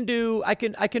 I can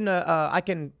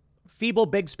feeble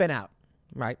big spin out,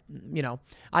 right? You know,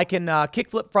 I can kick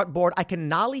flip front board. I can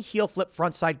nollie heel flip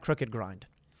front side crooked grind.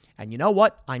 And you know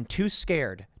what? I'm too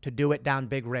scared to do it down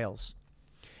big rails.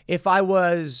 If I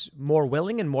was more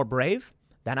willing and more brave,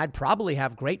 then I'd probably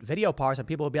have great video parts and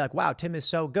people would be like, wow, Tim is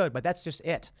so good, but that's just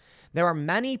it. There are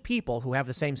many people who have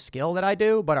the same skill that I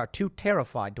do, but are too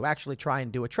terrified to actually try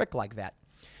and do a trick like that.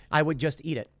 I would just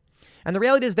eat it. And the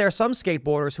reality is there are some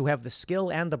skateboarders who have the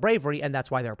skill and the bravery, and that's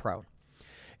why they're pro.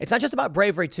 It's not just about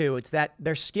bravery too. It's that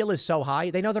their skill is so high,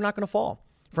 they know they're not going to fall.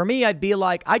 For me, I'd be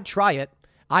like, I'd try it.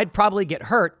 I'd probably get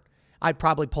hurt. I'd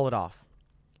probably pull it off.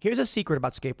 Here's a secret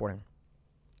about skateboarding.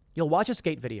 You'll watch a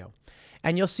skate video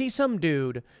and you'll see some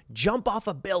dude jump off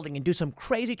a building and do some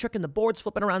crazy trick and the board's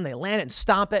flipping around. They land it and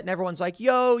stomp it and everyone's like,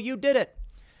 yo, you did it.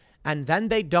 And then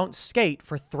they don't skate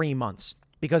for 3 months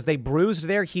because they bruised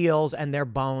their heels and their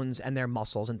bones and their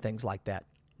muscles and things like that.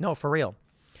 No, for real.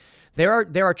 There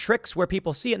are tricks where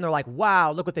people see it and they're like,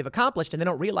 wow, look what they've accomplished. And they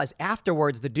don't realize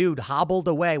afterwards the dude hobbled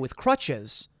away with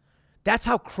crutches. That's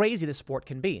how crazy this sport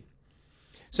can be.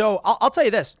 So I'll tell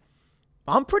you this.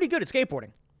 I'm pretty good at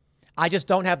skateboarding. I just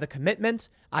don't have the commitment.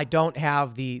 I don't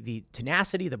have the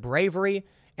tenacity, the bravery,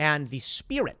 and the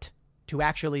spirit to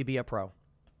actually be a pro.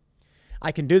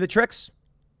 I can do the tricks.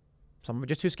 Some of them are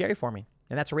just too scary for me.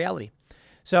 And that's a reality.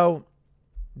 So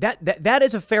that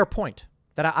is a fair point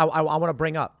that I want to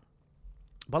bring up.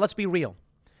 But let's be real.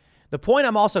 The point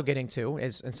I'm also getting to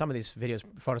is, in some of these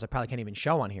photos I probably can't even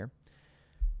show on here,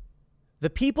 the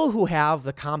people who have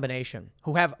the combination,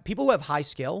 people who have high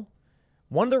skill,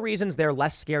 one of the reasons they're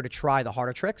less scared to try the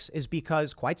harder tricks is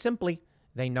because, quite simply,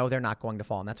 they know they're not going to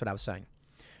fall. And that's what I was saying.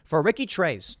 For Ricky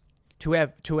Treyz to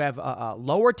have a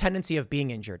lower tendency of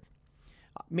being injured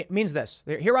means this.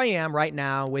 Here I am right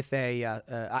now with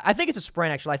I think it's a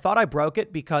sprain, actually. I thought I broke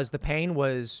it because the pain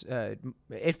was,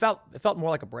 it felt more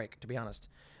like a break, to be honest.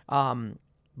 But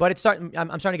I'm starting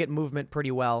to get movement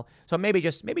pretty well. So maybe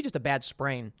just a bad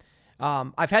sprain.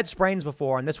 I've had sprains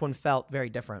before, and this one felt very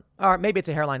different. Or maybe it's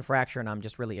a hairline fracture, and I'm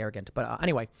just really arrogant. But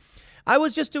anyway, I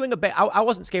was just doing I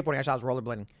wasn't skateboarding, actually. I was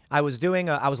rollerblading.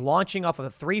 I was launching off of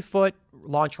a 3-foot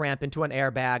launch ramp into an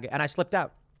airbag, and I slipped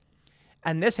out.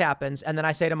 And this happens, and then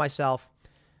I say to myself,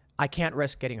 I can't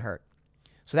risk getting hurt.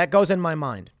 So that goes in my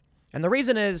mind. And the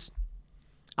reason is,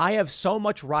 I have so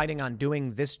much riding on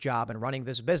doing this job and running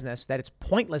this business that it's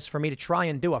pointless for me to try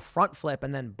and do a front flip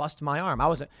and then bust my arm. I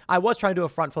was trying to do a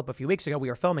front flip a few weeks ago. We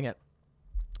were filming it.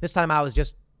 This time I was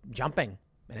just jumping,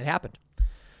 and it happened.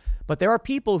 But there are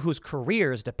people whose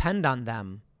careers depend on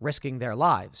them risking their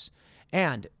lives.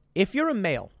 And if you're a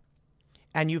male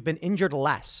and you've been injured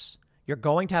less, you're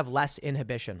going to have less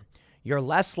inhibition. You're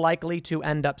less likely to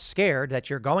end up scared that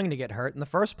you're going to get hurt in the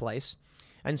first place.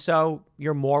 And so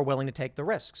you're more willing to take the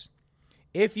risks.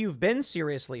 If you've been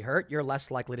seriously hurt, you're less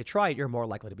likely to try it. You're more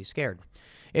likely to be scared.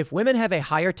 If women have a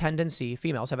higher tendency,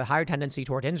 females have a higher tendency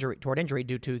toward injury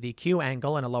due to the Q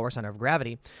angle and a lower center of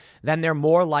gravity, then they're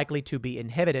more likely to be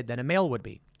inhibited than a male would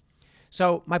be.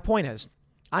 So my point is,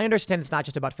 I understand it's not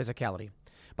just about physicality,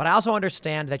 but I also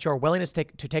understand that your willingness to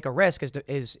take a risk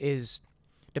is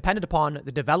dependent upon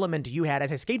the development you had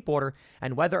as a skateboarder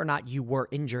and whether or not you were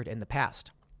injured in the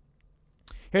past.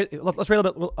 Here, let's read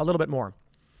a little bit more.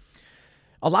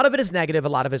 A lot of it is negative. A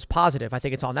lot of it is positive. I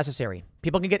think it's all necessary.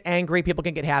 People can get angry, people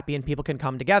can get happy, and people can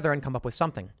come together and come up with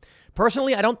something.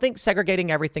 Personally, I don't think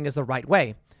segregating everything is the right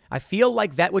way. I feel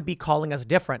like that would be calling us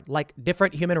different, like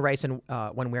different human race, and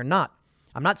when we're not.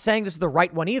 I'm not saying this is the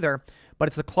right one either, but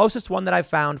it's the closest one that I've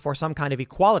found for some kind of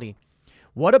equality.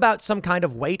 What about some kind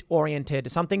of weight-oriented,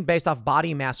 something based off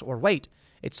body mass or weight?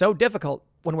 It's so difficult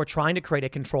when we're trying to create a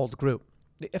controlled group.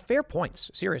 Fair points,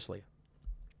 seriously.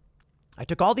 I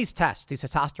took all these tests, these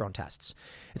testosterone tests.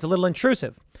 It's a little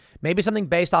intrusive. Maybe something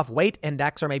based off weight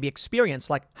index or maybe experience,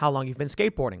 like how long you've been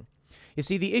skateboarding. You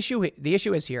see, the issue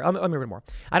is here. Let me read more.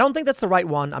 I don't think that's the right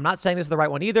one. I'm not saying this is the right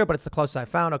one either, but it's the closest I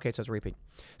found. Okay, so it's a repeat.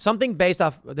 Something based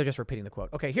off, they're just repeating the quote.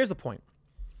 Okay, here's the point.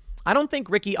 I don't think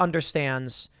Ricky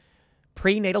understands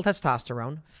prenatal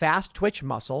testosterone, fast twitch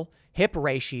muscle, hip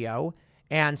ratio,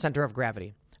 and center of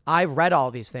gravity. I've read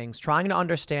all these things, trying to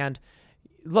understand.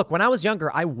 Look, when I was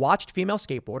younger, I watched female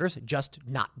skateboarders just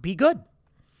not be good.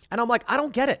 And I'm like, I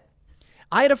don't get it.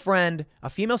 I had a friend, a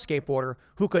female skateboarder,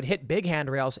 who could hit big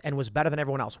handrails and was better than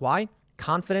everyone else. Why?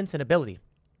 Confidence and ability.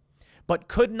 But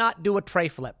could not do a tray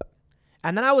flip.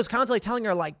 And then I was constantly telling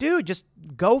her, like, dude, just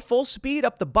go full speed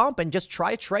up the bump and just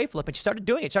try a tray flip. And she started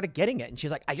doing it, started getting it. And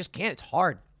she's like, I just can't. It's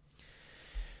hard.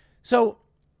 So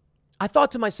I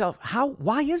thought to myself,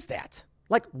 why is that?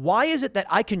 Like, why is it that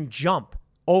I can jump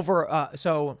over,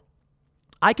 so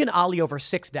I can ollie over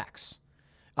 6 decks.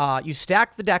 You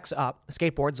stack the decks up, the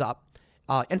skateboards up,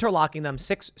 interlocking them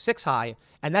six high,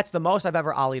 and that's the most I've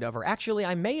ever ollied over. Actually,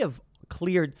 I may have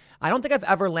cleared, I don't think I've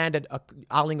ever landed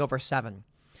ollieing over 7,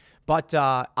 but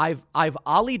I've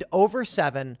ollied over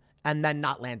 7 and then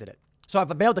not landed it. So I've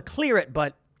been able to clear it,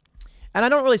 and I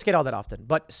don't really skate all that often,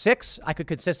 but 6 I could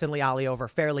consistently ollie over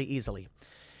fairly easily.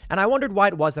 And I wondered why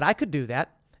it was that I could do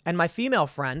that and my female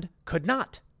friend could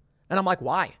not. And I'm like,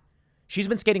 why? She's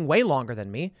been skating way longer than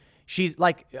me. She's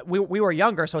like, we were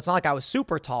younger, so it's not like I was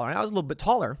super taller. I was a little bit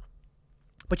taller,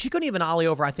 but she couldn't even ollie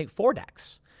over, I think, 4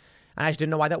 decks. And I just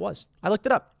didn't know why that was. I looked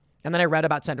it up. And then I read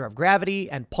about center of gravity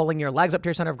and pulling your legs up to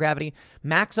your center of gravity.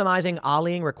 Maximizing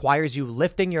ollieing requires you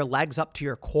lifting your legs up to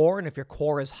your core. And if your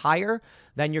core is higher,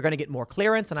 then you're going to get more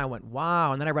clearance. And I went,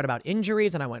 wow. And then I read about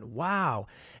injuries and I went, wow.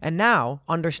 And now,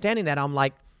 understanding that, I'm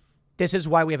like, this is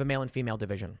why we have a male and female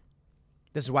division.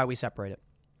 This is why we separate it.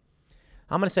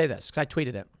 I'm going to say this because I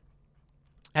tweeted it.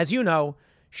 As you know,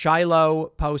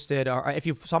 Shiloh posted, or if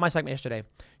you saw my segment yesterday,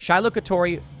 Shiloh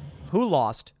Katori, who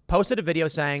lost, posted a video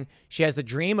saying she has the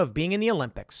dream of being in the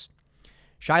Olympics.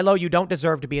 Shiloh, you don't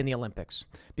deserve to be in the Olympics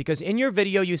because in your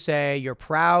video, you say you're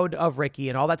proud of Ricky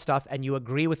and all that stuff, and you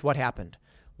agree with what happened.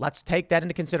 Let's take that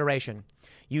into consideration.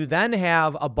 You then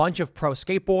have a bunch of pro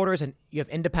skateboarders and you have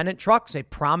Independent Trucks, a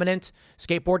prominent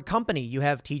skateboard company. You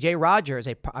have TJ Rogers,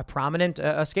 a prominent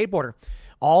skateboarder,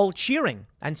 all cheering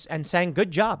and saying,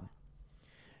 good job.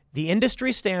 The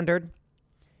industry standard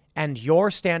and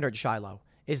your standard, Shiloh,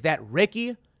 is that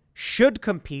Ricky should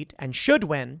compete and should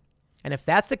win. And if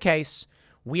that's the case,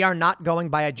 we are not going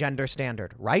by a gender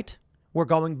standard, right? We're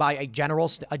going by a general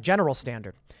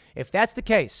standard. If that's the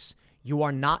case, you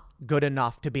are not good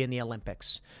enough to be in the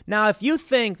Olympics. Now, if you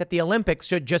think that the Olympics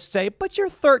should just say, but you're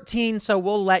 13, so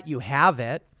we'll let you have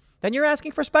it, then you're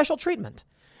asking for special treatment.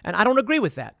 And I don't agree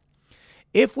with that.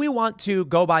 If we want to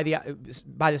go by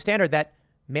the standard that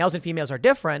males and females are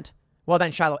different, well,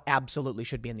 then Shiloh absolutely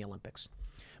should be in the Olympics.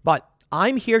 But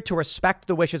I'm here to respect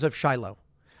the wishes of Shiloh.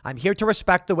 I'm here to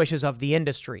respect the wishes of the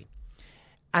industry.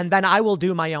 And then I will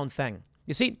do my own thing.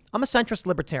 You see, I'm a centrist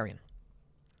libertarian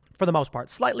for the most part,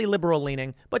 slightly liberal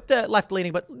leaning, but left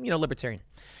leaning, but, libertarian.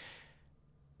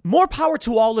 More power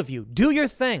to all of you. Do your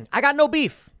thing. I got no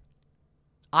beef.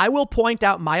 I will point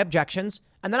out my objections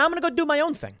and then I'm going to go do my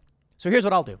own thing. So here's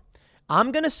what I'll do.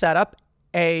 I'm going to set up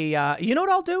you know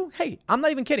what I'll do? Hey, I'm not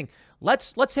even kidding.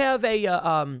 Let's have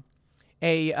a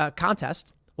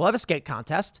contest. We'll have a skate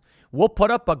contest. We'll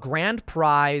put up a grand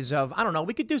prize of, I don't know,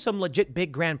 we could do some legit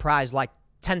big grand prize like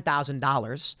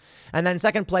 $10,000. And then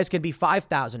second place can be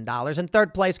 $5,000. And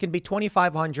third place can be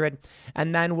 $2,500.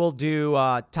 And then we'll do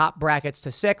top brackets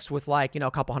to 6 with a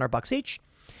couple $100 each.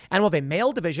 And we'll have a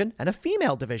male division and a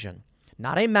female division,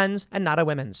 not a men's and not a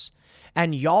women's.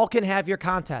 And y'all can have your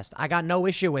contest. I got no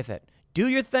issue with it. Do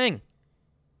your thing.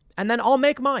 And then I'll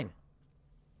make mine.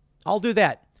 I'll do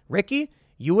that. Ricky,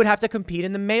 you would have to compete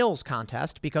in the males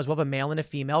contest because we'll have a male and a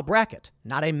female bracket,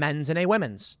 not a men's and a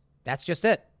women's. That's just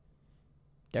it.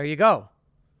 There you go.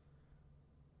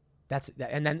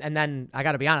 And then I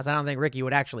got to be honest, I don't think Ricky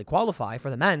would actually qualify for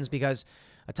the men's because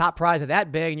a top prize of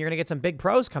that big and you're going to get some big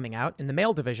pros coming out in the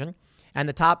male division and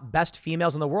the top best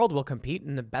females in the world will compete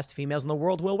and the best females in the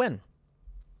world will win.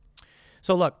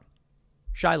 So look,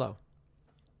 Shiloh,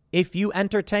 if you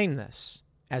entertain this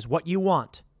as what you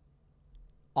want,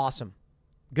 awesome.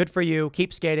 Good for you.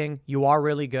 Keep skating. You are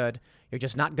really good. You're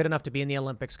just not good enough to be in the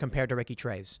Olympics compared to Ricky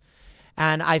Treyz.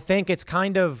 And I think it's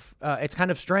kind of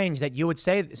strange that you would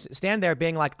stand there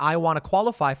being like, I want to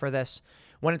qualify for this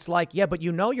when it's like, yeah, but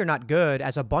you're not good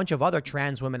as a bunch of other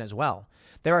trans women as well.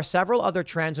 There are several other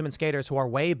trans women skaters who are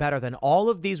way better than all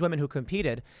of these women who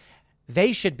competed.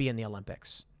 They should be in the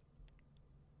Olympics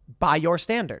by your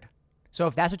standard. So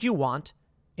if that's what you want,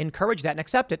 encourage that and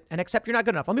accept it and accept you're not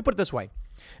good enough. Let me put it this way.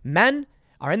 Men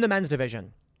are in the men's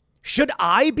division. Should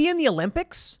I be in the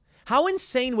Olympics? How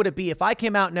insane would it be if I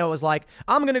came out and it was like,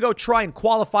 I'm going to go try and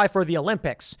qualify for the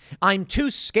Olympics. I'm too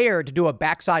scared to do a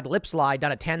backside lip slide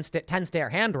down a 10-stair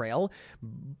handrail,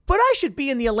 but I should be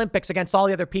in the Olympics against all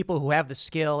the other people who have the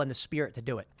skill and the spirit to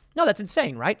do it. No, that's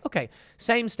insane, right? Okay,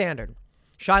 same standard.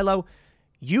 Shiloh,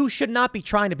 you should not be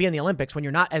trying to be in the Olympics when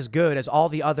you're not as good as all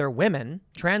the other women,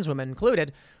 trans women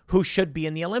included, who should be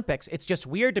in the Olympics. It's just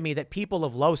weird to me that people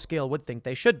of low skill would think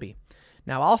they should be.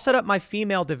 Now, I'll set up my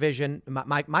female division,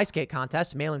 my skate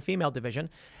contest, male and female division,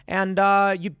 and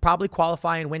you'd probably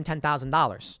qualify and win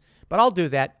 $10,000. But I'll do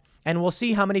that, and we'll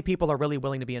see how many people are really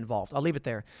willing to be involved. I'll leave it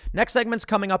there. Next segment's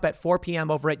coming up at 4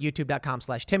 p.m. over at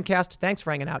youtube.com/Timcast. Thanks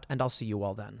for hanging out, and I'll see you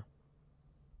all then.